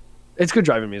 because it's good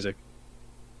driving music.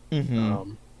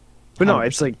 Mm-hmm. But no,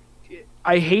 it's like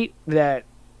I hate that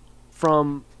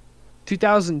from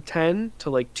 2010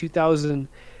 to like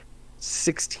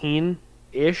 2016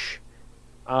 ish.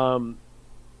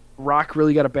 Rock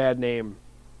really got a bad name.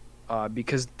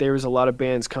 Because there was a lot of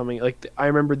bands coming. Like I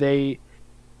remember they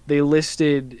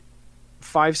listed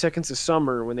 5 Seconds of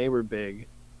Summer when they were big.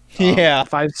 Yeah.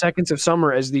 5 Seconds of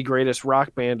Summer as the greatest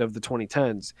rock band of the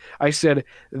 2010s. I said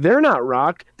they're not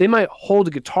rock. They might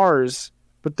hold guitars,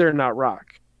 but they're not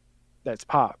rock. That's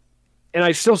pop. And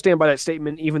I still stand by that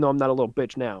statement, even though I'm not a little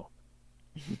bitch now.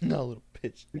 Not a little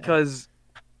bitch. Because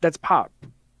that's pop.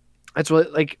 That's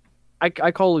what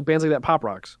I call bands like that pop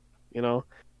rocks.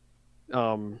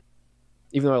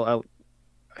 Even though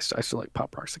I still like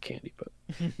pop rocks, the candy, but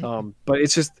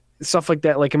it's just stuff like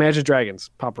that, like Imagine Dragons,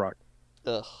 pop rock.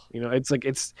 Ugh. It's like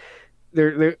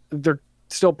they're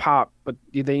still pop, but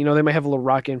they might have a little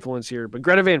rock influence here. But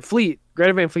Greta Van Fleet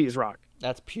is rock.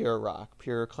 That's pure rock,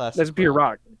 pure classic. That's pure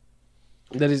rock.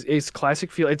 It's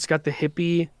classic feel. It's got the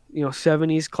hippie,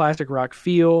 70s classic rock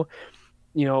feel.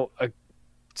 A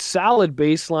solid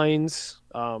bass lines,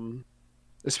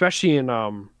 especially in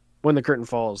When the Curtain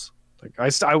Falls. Like I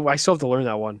still have to learn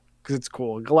that one because it's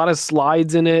cool. A lot of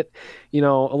slides in it, a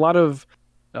lot of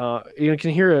you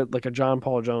can hear it like a John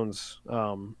Paul Jones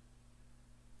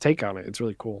take on it. It's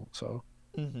really cool. So,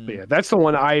 but yeah, that's the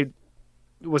one I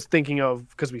was thinking of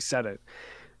because we said it.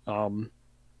 I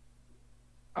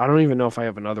don't even know if I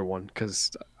have another one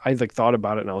because I thought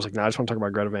about it and I was like, nah, I just want to talk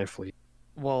about Greta Van Fleet.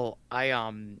 Well, I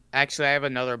actually I have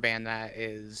another band that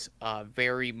is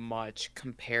very much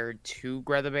compared to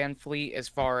Greta Van Fleet as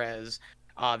far as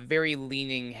very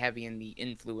leaning heavy in the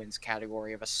influence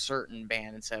category of a certain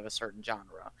band instead of a certain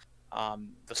genre.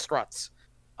 The Struts.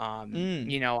 I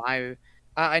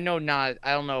know not.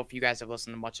 I don't know if you guys have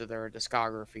listened to much of their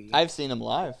discography. I've seen them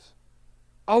live.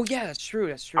 Oh yeah, that's true.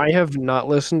 That's true. I have not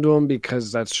listened to them because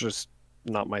that's just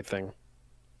not my thing.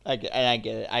 I get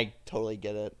it. I totally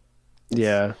get it.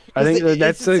 Yeah, I think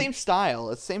that's the same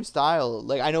style. It's the same style.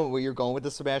 Like I know where you're going with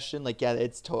this, Sebastian. Like yeah,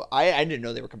 it's I didn't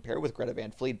know they were compared with Greta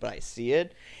Van Fleet, but I see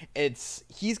it.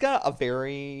 He's got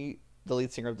the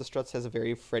lead singer of the Struts has a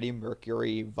very Freddie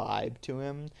Mercury vibe to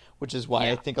him, which is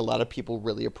why I think a lot of people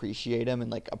really appreciate him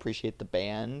and like appreciate the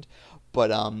band.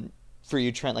 But for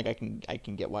you, Trent, like I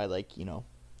can get why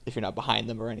if you're not behind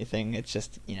them or anything, it's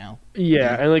just Yeah,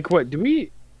 and like what do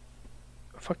we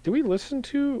listen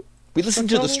to? We listened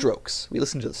to the Strokes.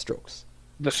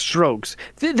 The Strokes.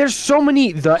 There's so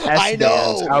many bands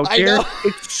out there.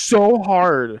 It's so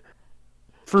hard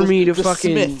for me to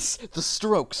fucking. Smiths, the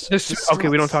Strokes. Okay,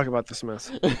 we don't talk about the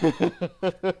Smiths.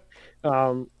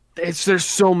 There's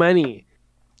so many.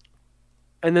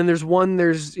 And then there's one.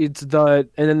 And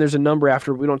then there's a number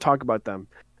after. We don't talk about them.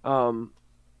 No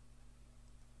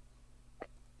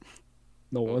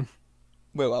one.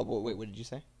 Wait, what did you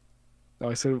say? No,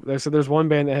 I said there's one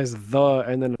band that has the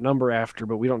and then a number after,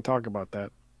 but we don't talk about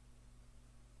that.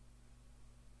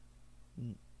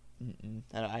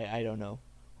 I don't know.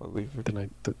 What we the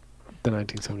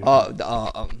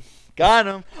 1970s. Got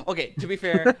him. Okay, to be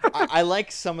fair, I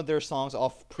like some of their songs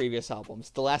off previous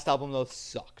albums. The last album though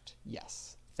sucked.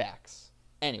 Yes, facts.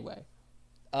 Anyway,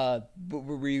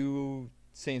 were you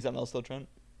saying something else though, Trent?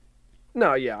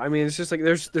 No, yeah. I mean, it's just like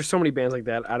there's so many bands like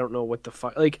that. I don't know what the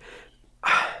fuck like.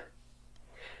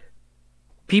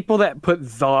 People that put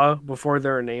the before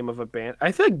their name of a band,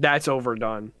 I feel like that's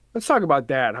overdone. Let's talk about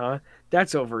that, huh?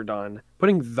 That's overdone.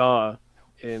 Putting the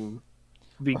in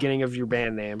the beginning of your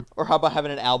band name. Or how about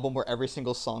having an album where every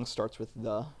single song starts with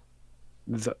the?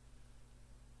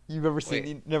 You've never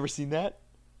seen that?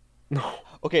 No.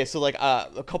 Okay, so like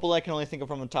a couple I can only think of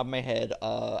from the top of my head.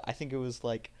 I think it was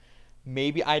like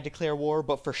maybe I Declare War,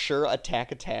 but for sure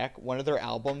Attack Attack, one of their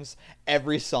albums,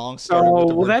 every song started with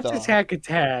the word that's the. Attack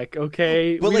Attack,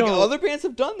 okay? But other bands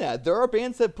have done that. There are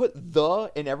bands that put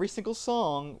the in every single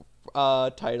song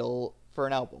title for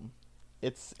an album.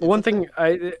 It's one thing.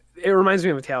 It reminds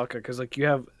me of Metallica because like you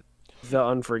have the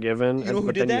Unforgiven. You know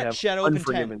who did that? Shadow of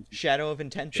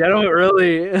Intent. Shadow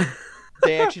really.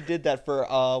 They actually did that for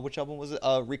which album was it?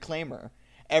 Reclaimer.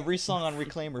 Every song on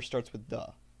Reclaimer starts with the.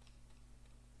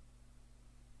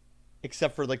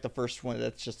 Except for like the first one,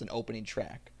 that's just an opening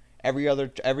track. Every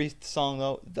song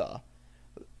though, the.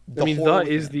 I mean, the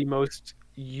is the most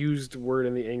used word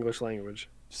in the English language.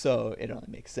 So it only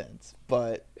makes sense,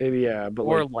 but Yeah, but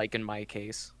Or like in my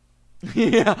case.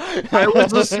 yeah, I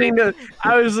was listening to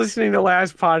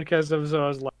last podcast episode. I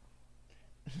was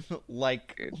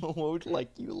like, what would like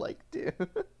you like to?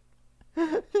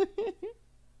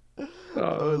 I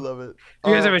love it. If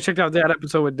you guys haven't checked out that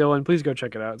episode with Dylan, please go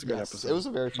check it out. It's a good Yes, episode. it was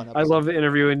a very fun episode. I love the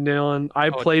interview with Dylan. I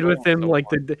played with him like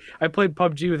I played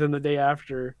PUBG with him the day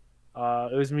after.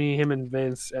 It was me, him, and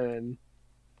Vince, and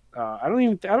I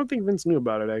don't think Vince knew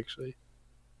about it actually.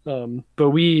 But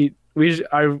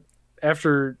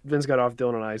after Vince got off,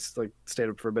 Dylan and I like stayed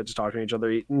up for a bit just talking to each other,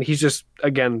 and he's just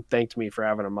again thanked me for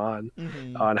having him on,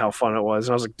 and how fun it was.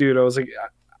 And I was like, dude,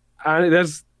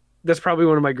 that's probably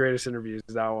one of my greatest interviews,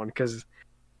 that one, because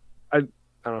I don't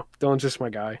know, Dylan's just my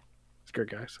guy. He's a great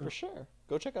guy. So. For sure,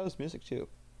 go check out his music too.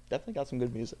 Definitely got some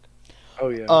good music. Oh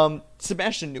yeah.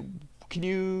 Sebastian, did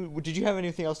you have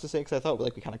anything else to say? Because I thought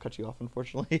like we kind of cut you off,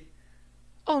 unfortunately.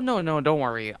 Oh no, don't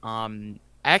worry.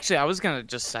 Actually, I was gonna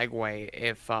just segue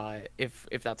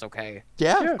if that's okay.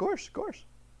 Yeah, Yeah. of course.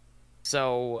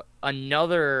 So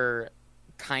another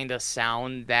kind of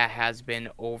sound that has been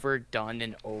overdone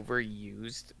and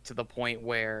overused to the point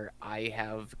where I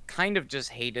have kind of just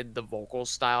hated the vocal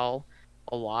style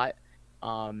a lot.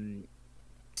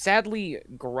 Sadly,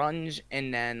 grunge,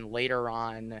 and then later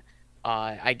on,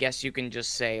 I guess you can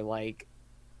just say like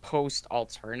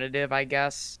post-alternative, I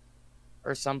guess,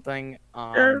 or something.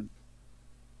 Sure.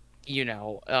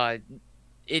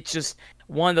 It's just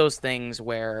one of those things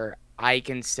where I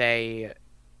can say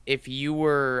if you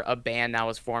were a band that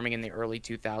was forming in the early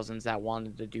 2000s that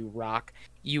wanted to do rock,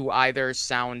 you either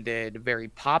sounded very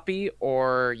poppy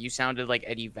or you sounded like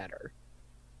Eddie Vedder.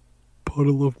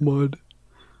 Puddle of Mud.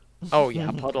 Oh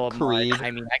yeah, Puddle of Creed. Mud.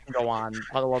 I mean, I can go on.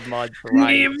 Puddle of Mud,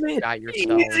 Right, Got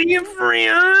Yourself.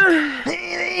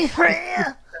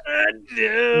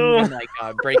 Even like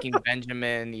Breaking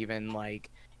Benjamin, even like,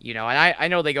 and I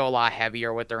know they go a lot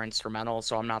heavier with their instrumental,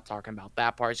 so I'm not talking about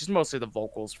that part. It's just mostly the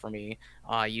vocals for me.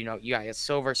 You got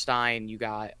Silverstein, you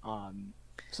got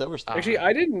Silverstein. Actually,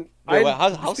 I didn't. Wait,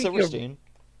 how's Silverstein?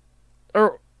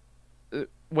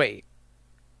 Wait,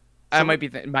 I might be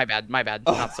my bad,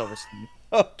 not Silverstein.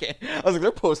 Okay, I was like,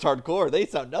 they're post-hardcore. They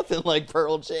sound nothing like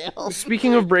Pearl Jam.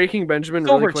 Speaking of Breaking Benjamin,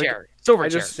 really quick,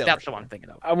 Silverchair. That's the one I'm thinking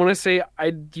of. I want to say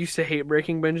I used to hate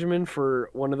Breaking Benjamin for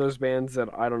one of those bands that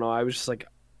I don't know. I was just like,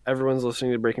 everyone's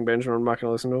listening to Breaking Benjamin. I'm not going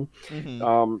to listen to them.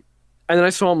 Mm-hmm. And then I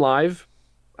saw them live.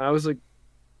 And I was like,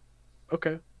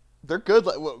 okay. They're good.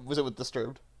 Like, was it with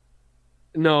Disturbed?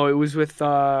 No, it was with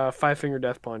Five Finger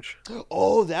Death Punch.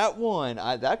 Oh, that one.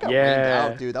 That got rained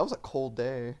out, dude. That was a cold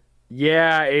day.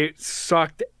 Yeah, it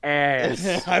sucked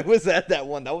ass. I was at that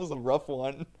one. That was a rough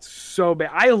one. So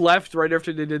bad. I left right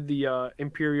after they did the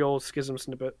Imperial Schism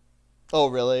snippet. Oh,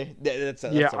 really?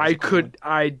 I could.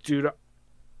 Dude.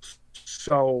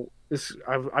 So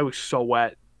I was so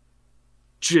wet,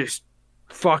 just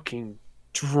fucking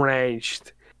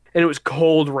drenched, and it was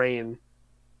cold rain.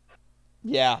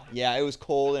 Yeah, it was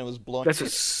cold and it was blowing. That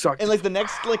just sucked. And like the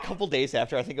next couple days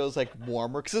after, I think it was like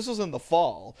warmer because this was in the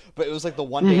fall, but it was like the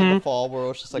one day in the fall where it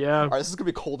was just like, all right, this is gonna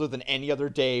be colder than any other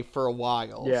day for a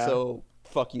while. Yeah. So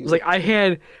fuck you. It was like I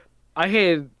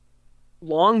had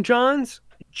long johns,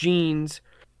 jeans,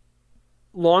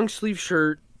 long sleeve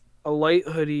shirt, a light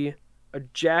hoodie, a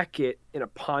jacket, and a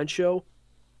poncho,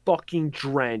 fucking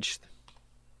drenched.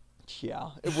 Yeah,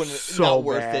 it wouldn't. So not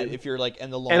worth bad. it if you're like in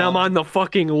the lawn. And I'm on the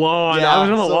fucking lawn. Yeah, I was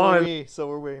on the lawn. So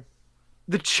were we.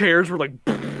 The chairs were like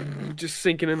just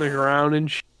sinking in the ground and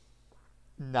shit.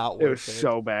 Not worth It was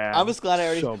so bad. I was glad I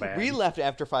already. So bad. We left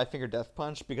after Five Finger Death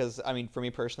Punch because I mean, for me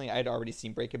personally, I had already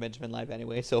seen Breaking Benjamin live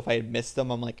anyway. So if I had missed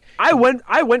them, I'm like, I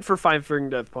went for Five Finger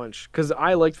Death Punch because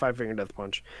I liked Five Finger Death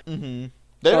Punch. mm-hmm.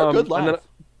 They're good live. And then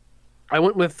I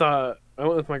went with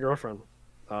my girlfriend.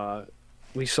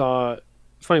 We saw.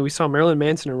 It's funny. We saw Marilyn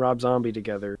Manson and Rob Zombie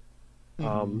together.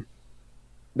 Mm-hmm.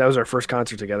 That was our first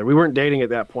concert together. We weren't dating at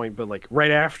that point, but like right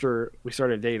after we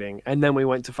started dating, and then we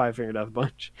went to Five Finger Death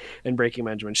Punch and Breaking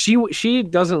Benjamin. She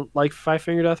doesn't like Five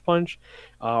Finger Death Punch,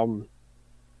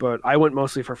 but I went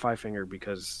mostly for Five Finger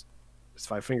because it's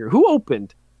Five Finger. Who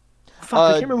opened? Fuck,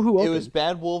 I can't remember who opened. It was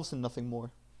Bad Wolves and Nothing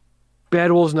More.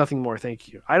 Bad Wolves, Nothing More. Thank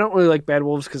you. I don't really like Bad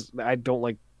Wolves because I don't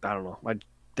like. I don't know.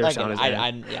 Their sound is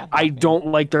bad. I don't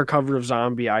like their cover of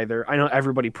Zombie either. I know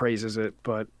everybody praises it,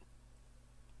 but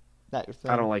Not your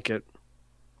thing. I don't like it.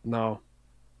 No.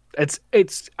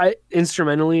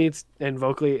 Instrumentally and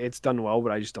vocally it's done well,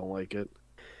 but I just don't like it.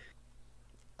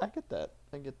 I get that.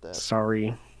 I get that.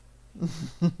 Sorry. I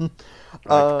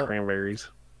like the Cranberries.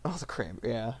 Oh, the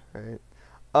cranberry. Yeah, right.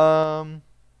 All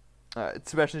right,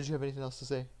 Sebastian, did you have anything else to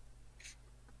say?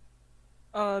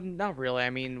 Not really. I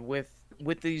mean, with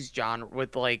these genre,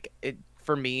 with like it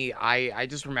for me, I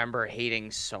just remember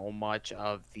hating so much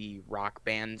of the rock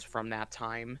bands from that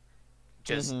time,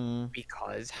 just Mm-hmm.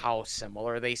 because how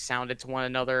similar they sounded to one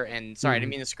another. And sorry, I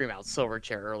didn't mean to scream out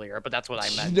Silverchair earlier, but that's what I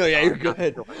meant. No, yeah, you're not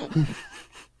good.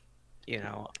 you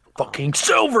know, Fucking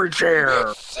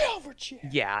Silverchair. Silverchair.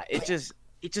 yeah, it just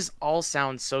all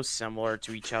sounds so similar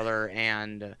to each other,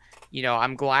 and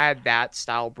I'm glad that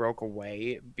style broke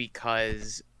away,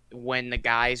 because when the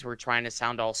guys were trying to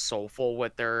sound all soulful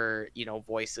with their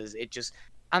voices, it just,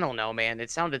 I don't know, man, it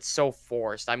sounded so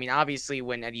forced. I mean, obviously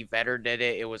when Eddie Vedder did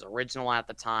it, it was original at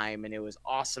the time and it was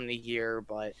awesome to hear,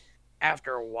 but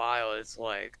after a while it's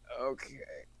like, okay,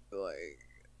 like,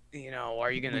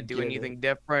 are you gonna We do get it. anything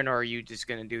different, or are you just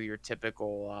gonna do your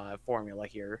typical formula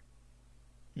here?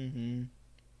 Mm-hmm.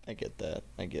 I get that.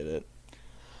 I get it.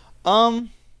 Um,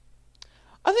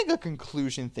 I think a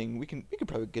conclusion thing. We can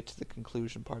probably get to the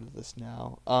conclusion part of this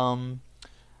now.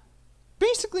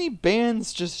 Basically,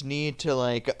 bands just need to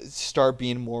like start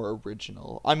being more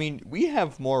original. I mean, we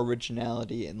have more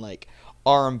originality in like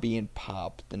R&B and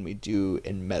pop than we do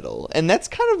in metal, and that's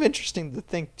kind of interesting to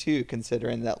think too,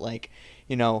 considering that like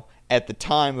at the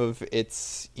time of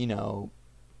its when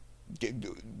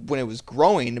it was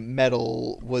growing,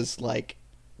 metal was like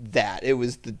that. It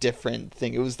was the different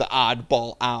thing. It was the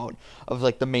oddball out of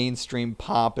like the mainstream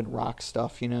pop and rock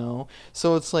stuff.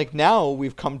 So it's like now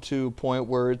we've come to a point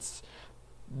where it's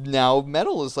now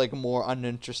metal is like more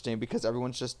uninteresting because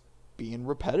everyone's just being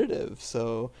repetitive.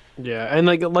 So Yeah, and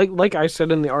like I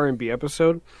said in the R&B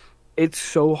episode, it's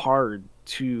so hard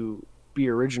to be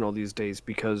original these days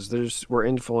because we're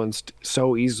influenced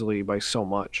so easily by so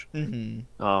much. mhm,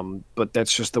 But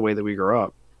that's just the way that we grew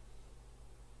up.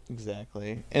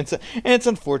 exactly. And it's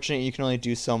unfortunate you can only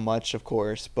do so much, of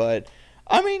course, but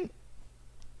I mean,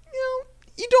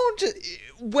 you don't just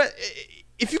what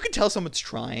if you can tell someone's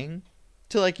trying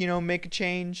to like make a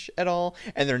change at all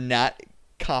and they're not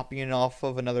copying off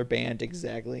of another band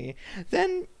exactly,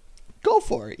 then go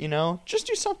for it. Just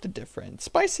do something different,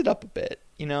 spice it up a bit.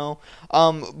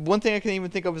 One thing I can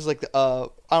even think of is like I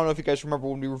don't know if you guys remember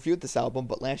when we reviewed this album,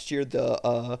 but last year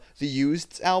the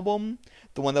Used album,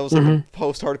 the one that was like a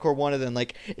post-hardcore one, and then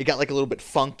like it got like a little bit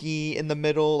funky in the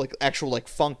middle, like actual like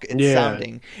funk and Yeah.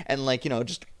 sounding, and like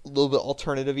just a little bit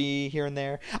alternative-y here and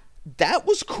there. That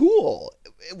was cool.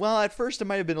 Well, at first it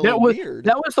might have been a little weird.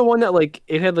 That was the one that like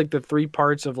it had like the three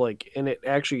parts of like, and it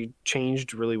actually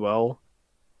changed really well.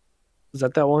 Is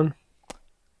that one?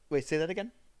 Wait, say that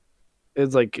again.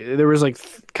 It's like there was like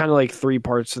kind of like three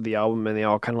parts of the album, and they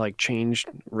all kind of like changed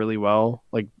really well.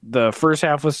 Like the first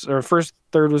half was, or first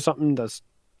third was something, the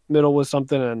middle was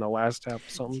something, and the last half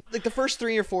was something. Like the first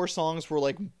 3 or 4 songs were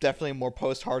like definitely more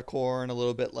post-hardcore and a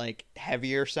little bit like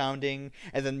heavier sounding,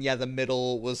 and then yeah, the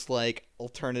middle was like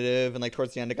alternative, and like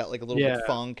towards the end it got like a little bit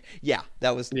funk. Yeah,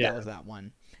 that was that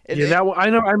one. I know.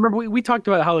 I remember we talked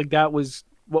about how like that was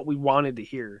what we wanted to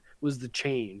hear, was the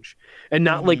change, and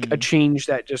not like a change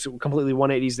that just completely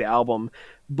 180s the album.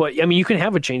 But I mean, you can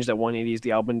have a change that 180s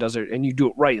the album, does it, and you do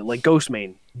it right. Like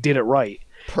Ghostman did it right.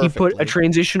 Perfectly. He put a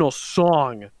transitional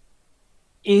song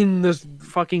in the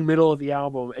fucking middle of the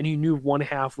album, and you knew one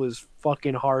half was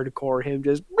fucking hardcore, him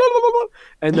just blah, blah, blah, blah,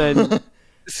 and then the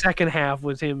second half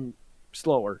was him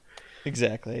slower.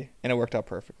 Exactly, and it worked out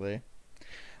perfectly.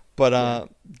 But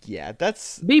yeah,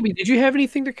 that's Baby, did you have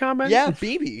anything to comment? yeah,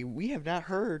 baby. We have not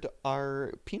heard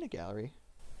our peanut gallery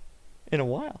in a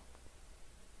while.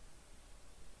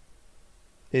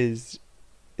 Is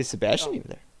Sebastian even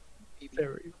there?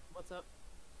 There we What's up?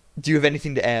 Do you have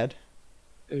anything to add?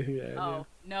 go. Yeah, Oh,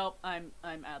 nope, I'm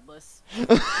adless.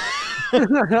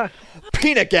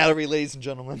 Peanut gallery, ladies and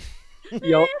gentlemen.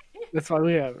 Yep, that's why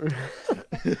we have.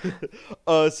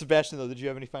 Sebastian, though, did you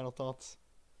have any final thoughts?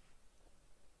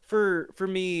 For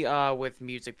me, with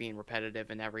music being repetitive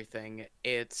and everything,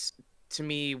 it's, to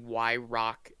me, why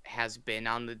rock has been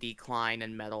on the decline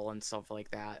and metal and stuff like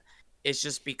that. It's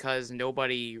just because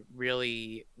nobody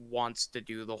really wants to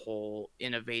do the whole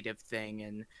innovative thing,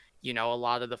 and a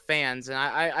lot of the fans, and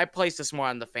I place this more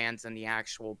on the fans than the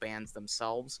actual bands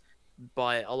themselves,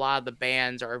 but a lot of the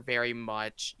bands are very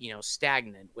much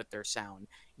stagnant with their sound.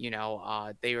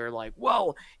 They were like,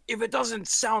 well, if it doesn't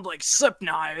sound like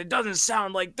Slipknot, it doesn't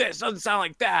sound like this, doesn't sound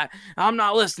like that, I'm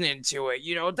not listening to it.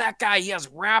 That guy, he has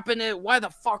rap in it. Why the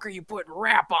fuck are you putting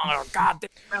rap on it? God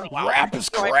damn it. Rap is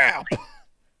crap.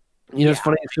 It's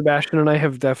funny. Sebastian and I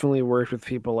have definitely worked with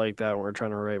people like that when we're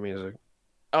trying to write music.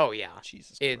 Oh yeah,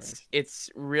 Jesus Christ. It's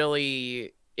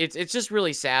really it's just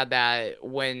really sad that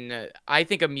when I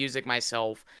think of music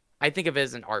myself, I think of it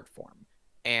as an art form,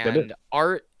 and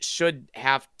art should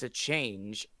have to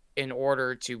change in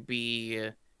order to be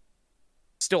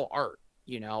still art.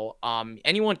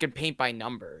 Anyone can paint by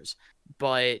numbers,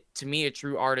 but to me, a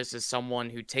true artist is someone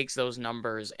who takes those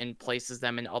numbers and places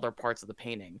them in other parts of the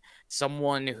painting.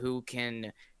 Someone who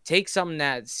can take something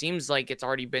that seems like it's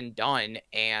already been done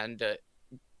and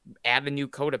add a new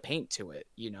coat of paint to it,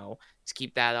 to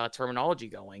keep that terminology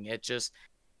going. It just,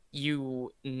 you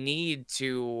need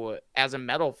to, as a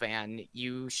metal fan,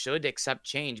 you should accept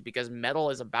change because metal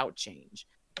is about change.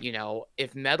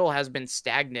 If metal has been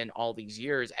stagnant all these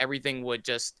years, everything would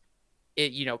just,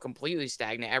 completely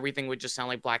stagnant. Everything would just sound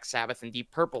like Black Sabbath and Deep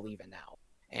Purple even now.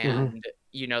 And,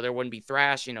 there wouldn't be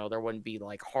thrash, there wouldn't be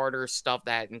like harder stuff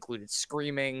that included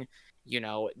screaming,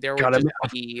 there would just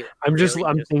be. I'm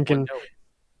thinking,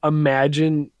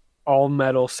 imagine all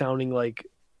metal sounding like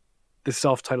the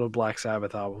self-titled Black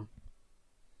Sabbath album.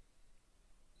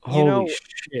 Holy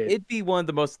shit. It'd be one of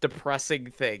the most depressing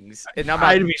things. And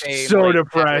I'd be so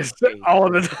depressed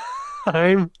all the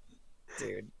time.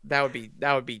 Dude, that would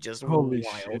be just holy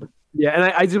wild. Shit. Yeah, and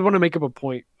I did want to make up a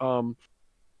point.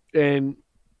 And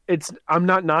I'm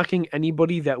not knocking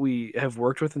anybody that we have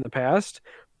worked with in the past,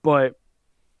 but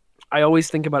I always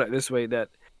think about it this way, that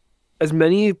as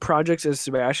many projects as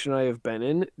Sebastian and I have been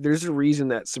in, there's a reason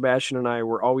that Sebastian and I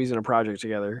were always in a project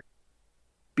together,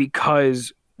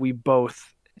 because we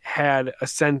both had a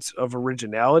sense of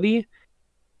originality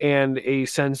and a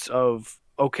sense of,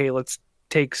 okay, let's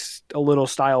take a little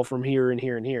style from here and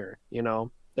here and here,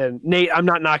 And Nate, I'm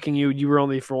not knocking you. You were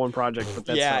only for one project, but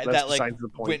that's besides the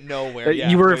point. Went nowhere.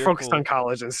 You were focused on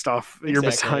college and stuff. Exactly. You're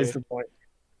besides the point.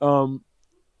 But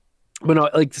no,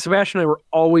 like Sebastian and I were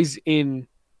always in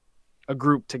a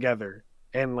group together,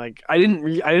 and like I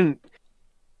didn't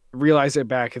realize it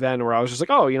back then, where I was just like,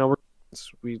 oh,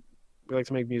 we like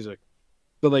to make music,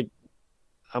 but like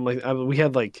we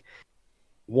had like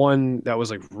one that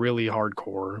was like really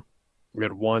hardcore. We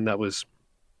had one that was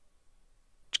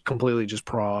completely just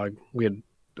prog. We had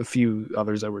a few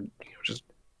others that were just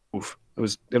oof. It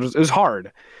was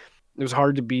hard. It was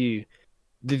hard to be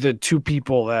the two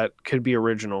people that could be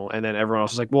original, and then everyone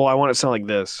else was like, well, I want it to sound like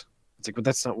this. It's like, but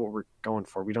that's not what we're going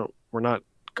for. We're not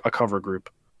a cover group.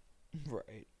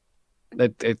 Right.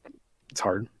 It's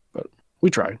hard, but we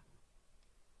try.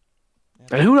 Yeah.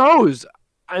 And who knows?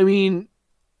 I mean,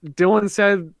 Dylan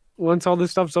said once all this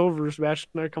stuff's over, Sebastian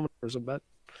and I are coming over, so bet.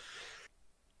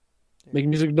 Making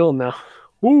music with Dylan now.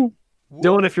 Woo!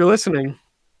 Dylan, if you're listening,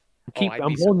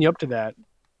 I'm holding you up to that.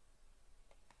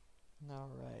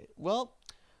 All right. Well,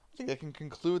 I think I can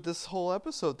conclude this whole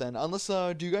episode then. Unless,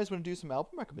 do you guys want to do some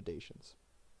album recommendations?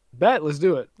 Bet, let's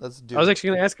do it. I was actually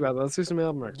going to ask about that. Let's do some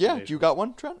album recommendations. Yeah, do you got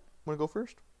one, Trent? Want to go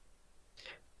first?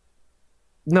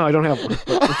 No, I don't have one.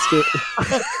 But let's do it.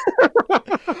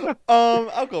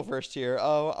 I'll go first here.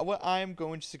 What I'm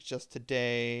going to suggest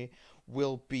today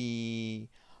will be,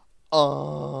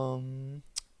 let's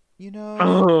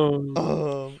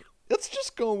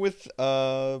just go with,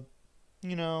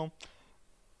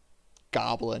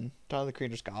 Goblin. Tyler the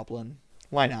Creator's Goblin.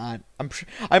 Why not?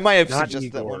 I might have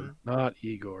suggested that one. Not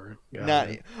Igor.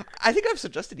 I think I've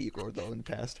suggested Igor though in the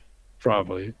past.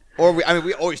 Probably. Or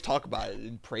we always talk about it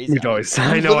and praise it. I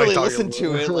know. Literally listened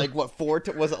to it like what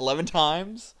 11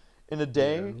 times in a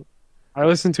day. Yeah. I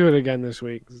listened to it again this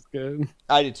week. It's good.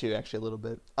 I did too, actually, a little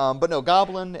bit. But no,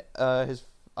 Goblin, his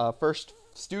first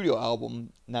studio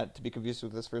album, not to be confused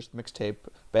with his first mixtape,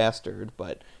 Bastard.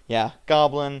 But yeah,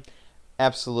 Goblin.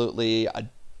 Absolutely a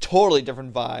totally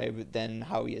different vibe than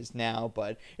how he is now,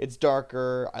 but it's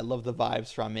darker. I love the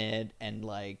vibes from it, and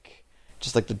like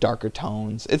just like the darker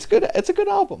tones. It's good. It's a good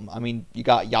album. I mean, you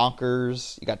got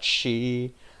Yonkers, you got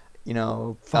She,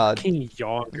 fucking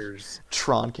Yonkers,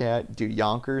 Troncat, dude.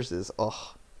 Yonkers is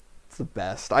it's the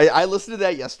best. I listened to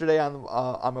that yesterday on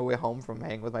my way home from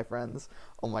hanging with my friends.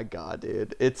 Oh my god,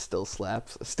 dude, it still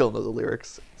slaps. I still know the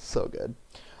lyrics. So good.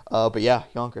 But yeah,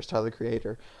 Yonkers, Tyler the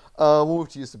Creator. We'll move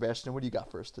to you, Sebastian. What do you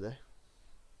got for us today?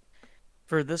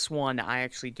 For this one, I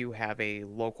actually do have a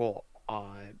local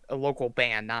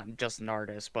band, not just an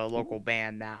artist, but a local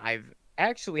band that I've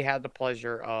actually had the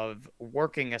pleasure of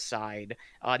working aside,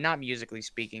 not musically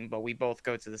speaking, but we both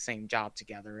go to the same job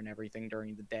together and everything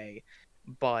during the day.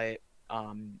 But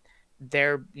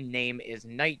Their name is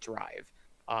Night Drive.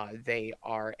 They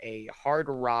are a hard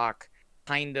rock,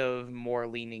 kind of more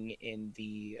leaning in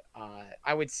the,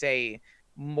 I would say,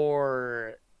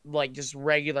 more like just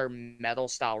regular metal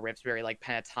style riffs, very like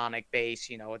pentatonic bass.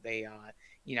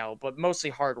 But mostly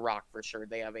hard rock for sure.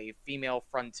 They have a female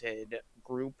fronted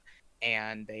group,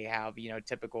 and they have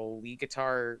typical lead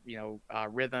guitar,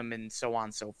 rhythm, and so on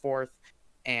and so forth.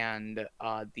 And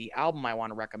the album I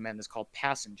want to recommend is called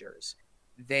Passengers.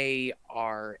 They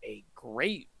are a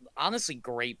great, honestly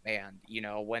great band.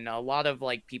 When a lot of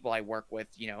like people I work with,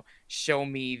 show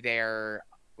me their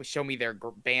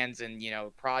bands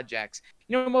and projects,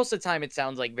 most of the time it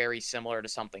sounds like very similar to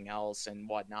something else and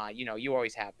whatnot. You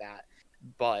always have that.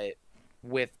 But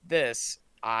with this,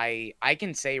 I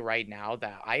can say right now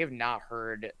that I have not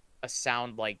heard a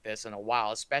sound like this in a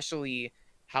while, especially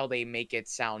how they make it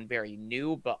sound very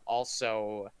new, but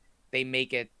also they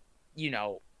make it, you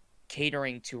know,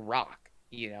 catering to rock.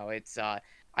 It's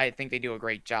I think they do a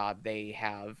great job. They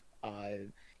have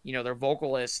their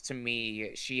vocalist, to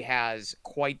me, she has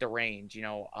quite the range,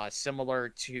 similar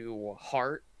to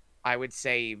Heart, I would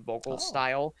say, vocal Oh,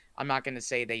 style. I'm not going to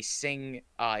say they sing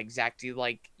exactly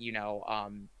like,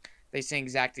 they sing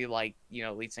exactly like,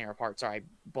 lead singer of Heart. Sorry,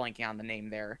 blanking on the name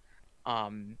there.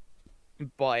 Um,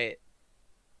 but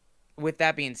with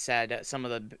that being said, some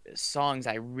of the songs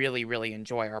I really, really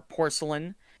enjoy are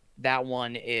Porcelain. That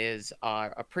one is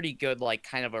a pretty good, like,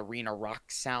 kind of arena rock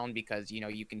sound because,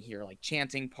 you can hear like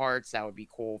chanting parts. That would be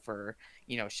cool for,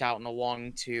 shouting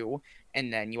along to.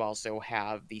 And then you also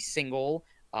have the single,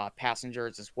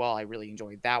 Passengers as well. I really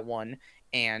enjoyed that one.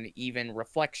 And even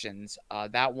Reflections.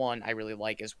 That one I really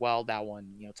like as well. That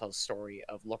one, tells a story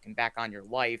of looking back on your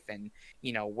life and,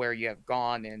 where you have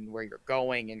gone and where you're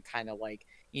going and kind of like,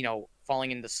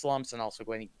 falling into slumps and also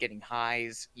getting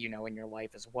highs, in your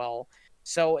life as well.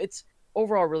 So it's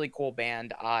overall a really cool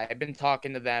band. I've been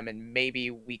talking to them, and maybe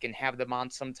we can have them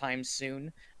on sometime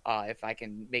soon, if I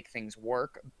can make things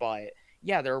work. But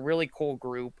yeah, they're a really cool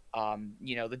group.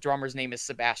 The drummer's name is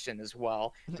Sebastian as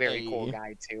well. Very cool hey.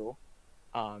 guy too.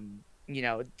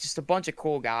 Just a bunch of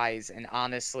cool guys, and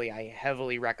honestly, I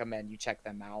heavily recommend you check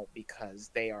them out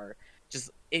because they are just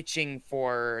itching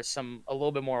for a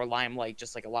little bit more limelight,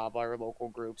 just like a lot of our local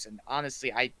groups. And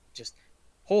honestly, I just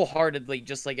wholeheartedly,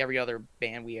 just like every other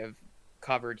band we have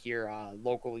covered here,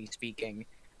 locally speaking,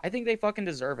 I think they fucking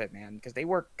deserve it, man, because they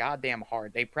work goddamn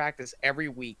hard. They practice every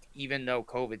week, even though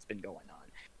COVID's been going on.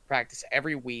 Practice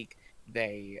every week.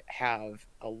 They have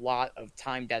a lot of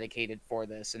time dedicated for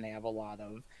this, and they have a lot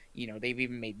of, they've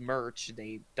even made merch.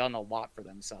 They've done a lot for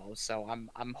themselves. So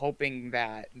I'm hoping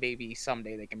that maybe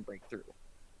someday they can break through.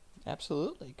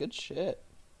 Absolutely. Good shit.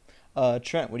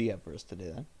 Trent, what do you have for us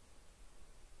today then?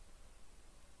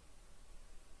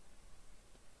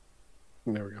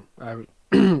 There we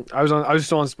go. I was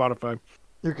still on Spotify.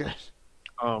 You're good.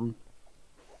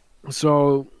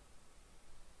 So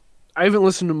I haven't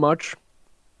listened to much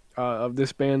of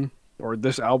this band or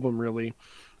this album really,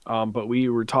 but we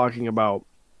were talking about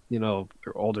their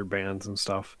older bands and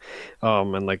stuff,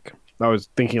 and like I was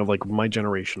thinking of like my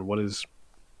generation. What is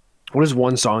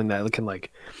one song that can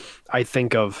like I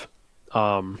think of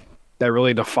that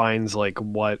really defines like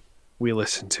what we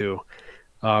listened to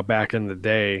back in the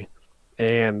day,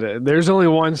 and there's only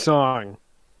one song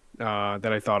that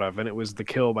I thought of, and it was "The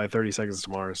Kill" by 30 Seconds to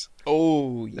Mars.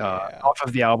 Oh yeah. Off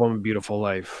of the album "Beautiful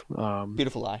Life."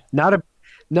 Beautiful lie. Not a.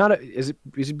 Is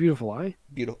it "Beautiful Lie"?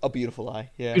 A beautiful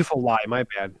lie. Yeah. "Beautiful Lie." My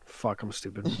bad. Fuck, I'm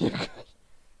stupid.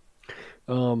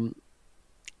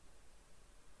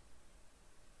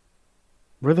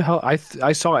 Where the hell I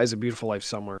saw it as "A Beautiful Life"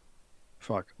 somewhere.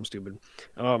 Fuck, I'm stupid.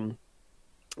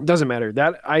 Doesn't matter.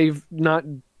 That I've not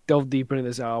delved deep into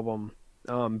this album,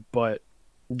 but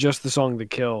just the song "The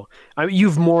Kill." I mean,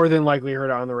 you've more than likely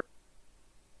heard it on the radio.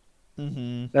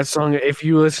 Mm-hmm. That song. If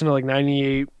you listen to like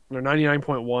 98 or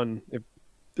 99.1,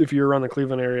 if you're around the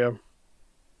Cleveland area,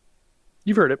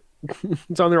 you've heard it.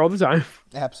 It's on there all the time.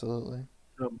 Absolutely.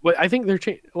 But I think they're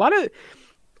a lot of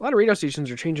radio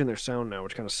stations are changing their sound now,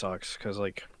 which kind of sucks because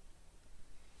like,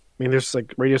 I mean, there's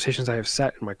like radio stations I have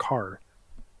set in my car.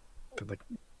 But like,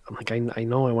 I'm like, I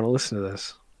know I want to listen to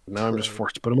this. Now I'm just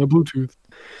forced to put on my Bluetooth.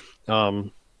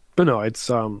 But no, it's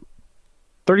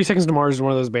 30 Seconds to Mars is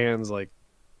one of those bands like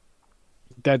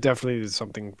that definitely is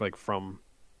something like from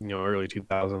early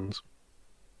 2000s.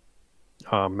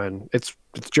 And it's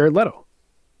Jared Leto,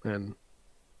 and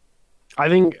I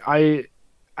think I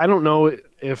don't know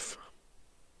if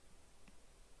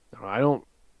I don't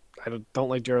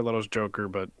like Jared Leto's Joker,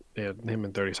 but yeah, him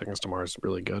in 30 Seconds to Mars is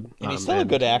really good. And he's still a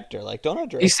good actor. Like, don't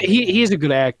underestimate he is a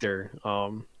good actor.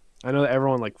 I know that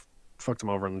everyone like fucked him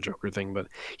over on the Joker thing, but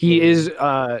he is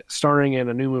starring in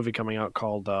a new movie coming out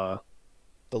called The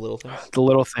Little Things. The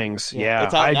Little Things. Yeah,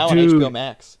 It's out now I on do. HBO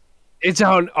Max. It's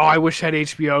out. Oh, I wish I had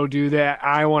HBO do that.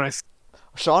 I want to.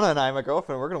 Shauna and I, my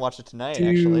girlfriend, we're gonna watch it tonight. Dude,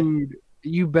 Actually,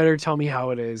 you better tell me how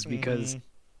it is because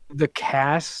the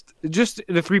cast, just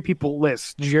the three people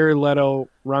list: Jared Leto,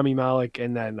 Rami Malek,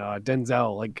 and then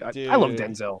Denzel. Like I love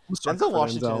Denzel. Denzel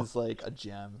Washington is like a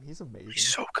gem. He's amazing. He's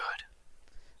so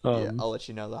good. Yeah, I'll let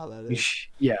you know how that is.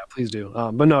 Yeah, please do.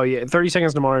 But no, yeah, 30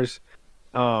 Seconds to Mars.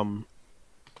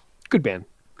 Good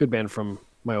band from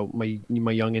my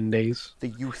youngin' days. The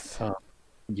youth.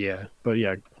 Yeah, but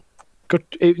yeah,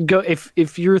 go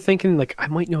if you're thinking like I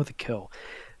might know the kill,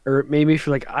 or maybe if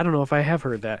you're like I don't know if I have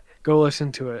heard that, go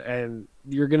listen to it and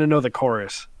you're gonna know the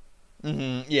chorus.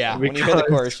 Yeah, when you hear the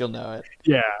chorus, you'll know it.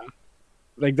 Yeah,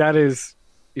 like that is.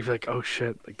 If you're like, oh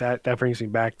shit, like that brings me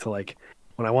back to like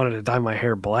when I wanted to dye my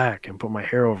hair black and put my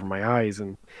hair over my eyes,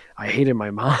 and I hated my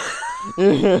mom.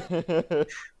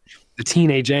 The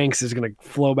teenage angst is gonna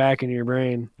flow back into your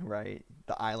brain. Right.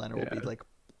 The eyeliner will be like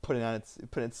putting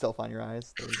itself on your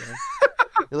eyes. There you go.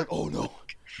 You're like, oh no.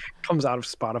 Comes out of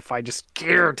Spotify, just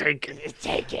here, take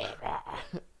it.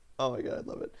 Oh my god, I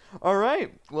love it. All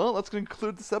right, well, let's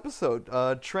conclude this episode.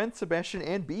 Trent, Sebastian,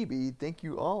 and BB, thank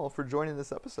you all for joining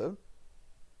this episode.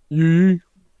 Yeah.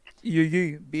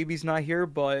 BB's not here,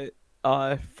 but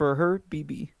for her,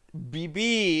 BB.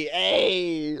 BB,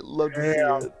 hey, love to see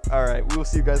it. All right, we will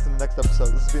see you guys in the next episode.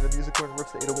 This has been the Music Corner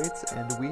Riffs 808s, and we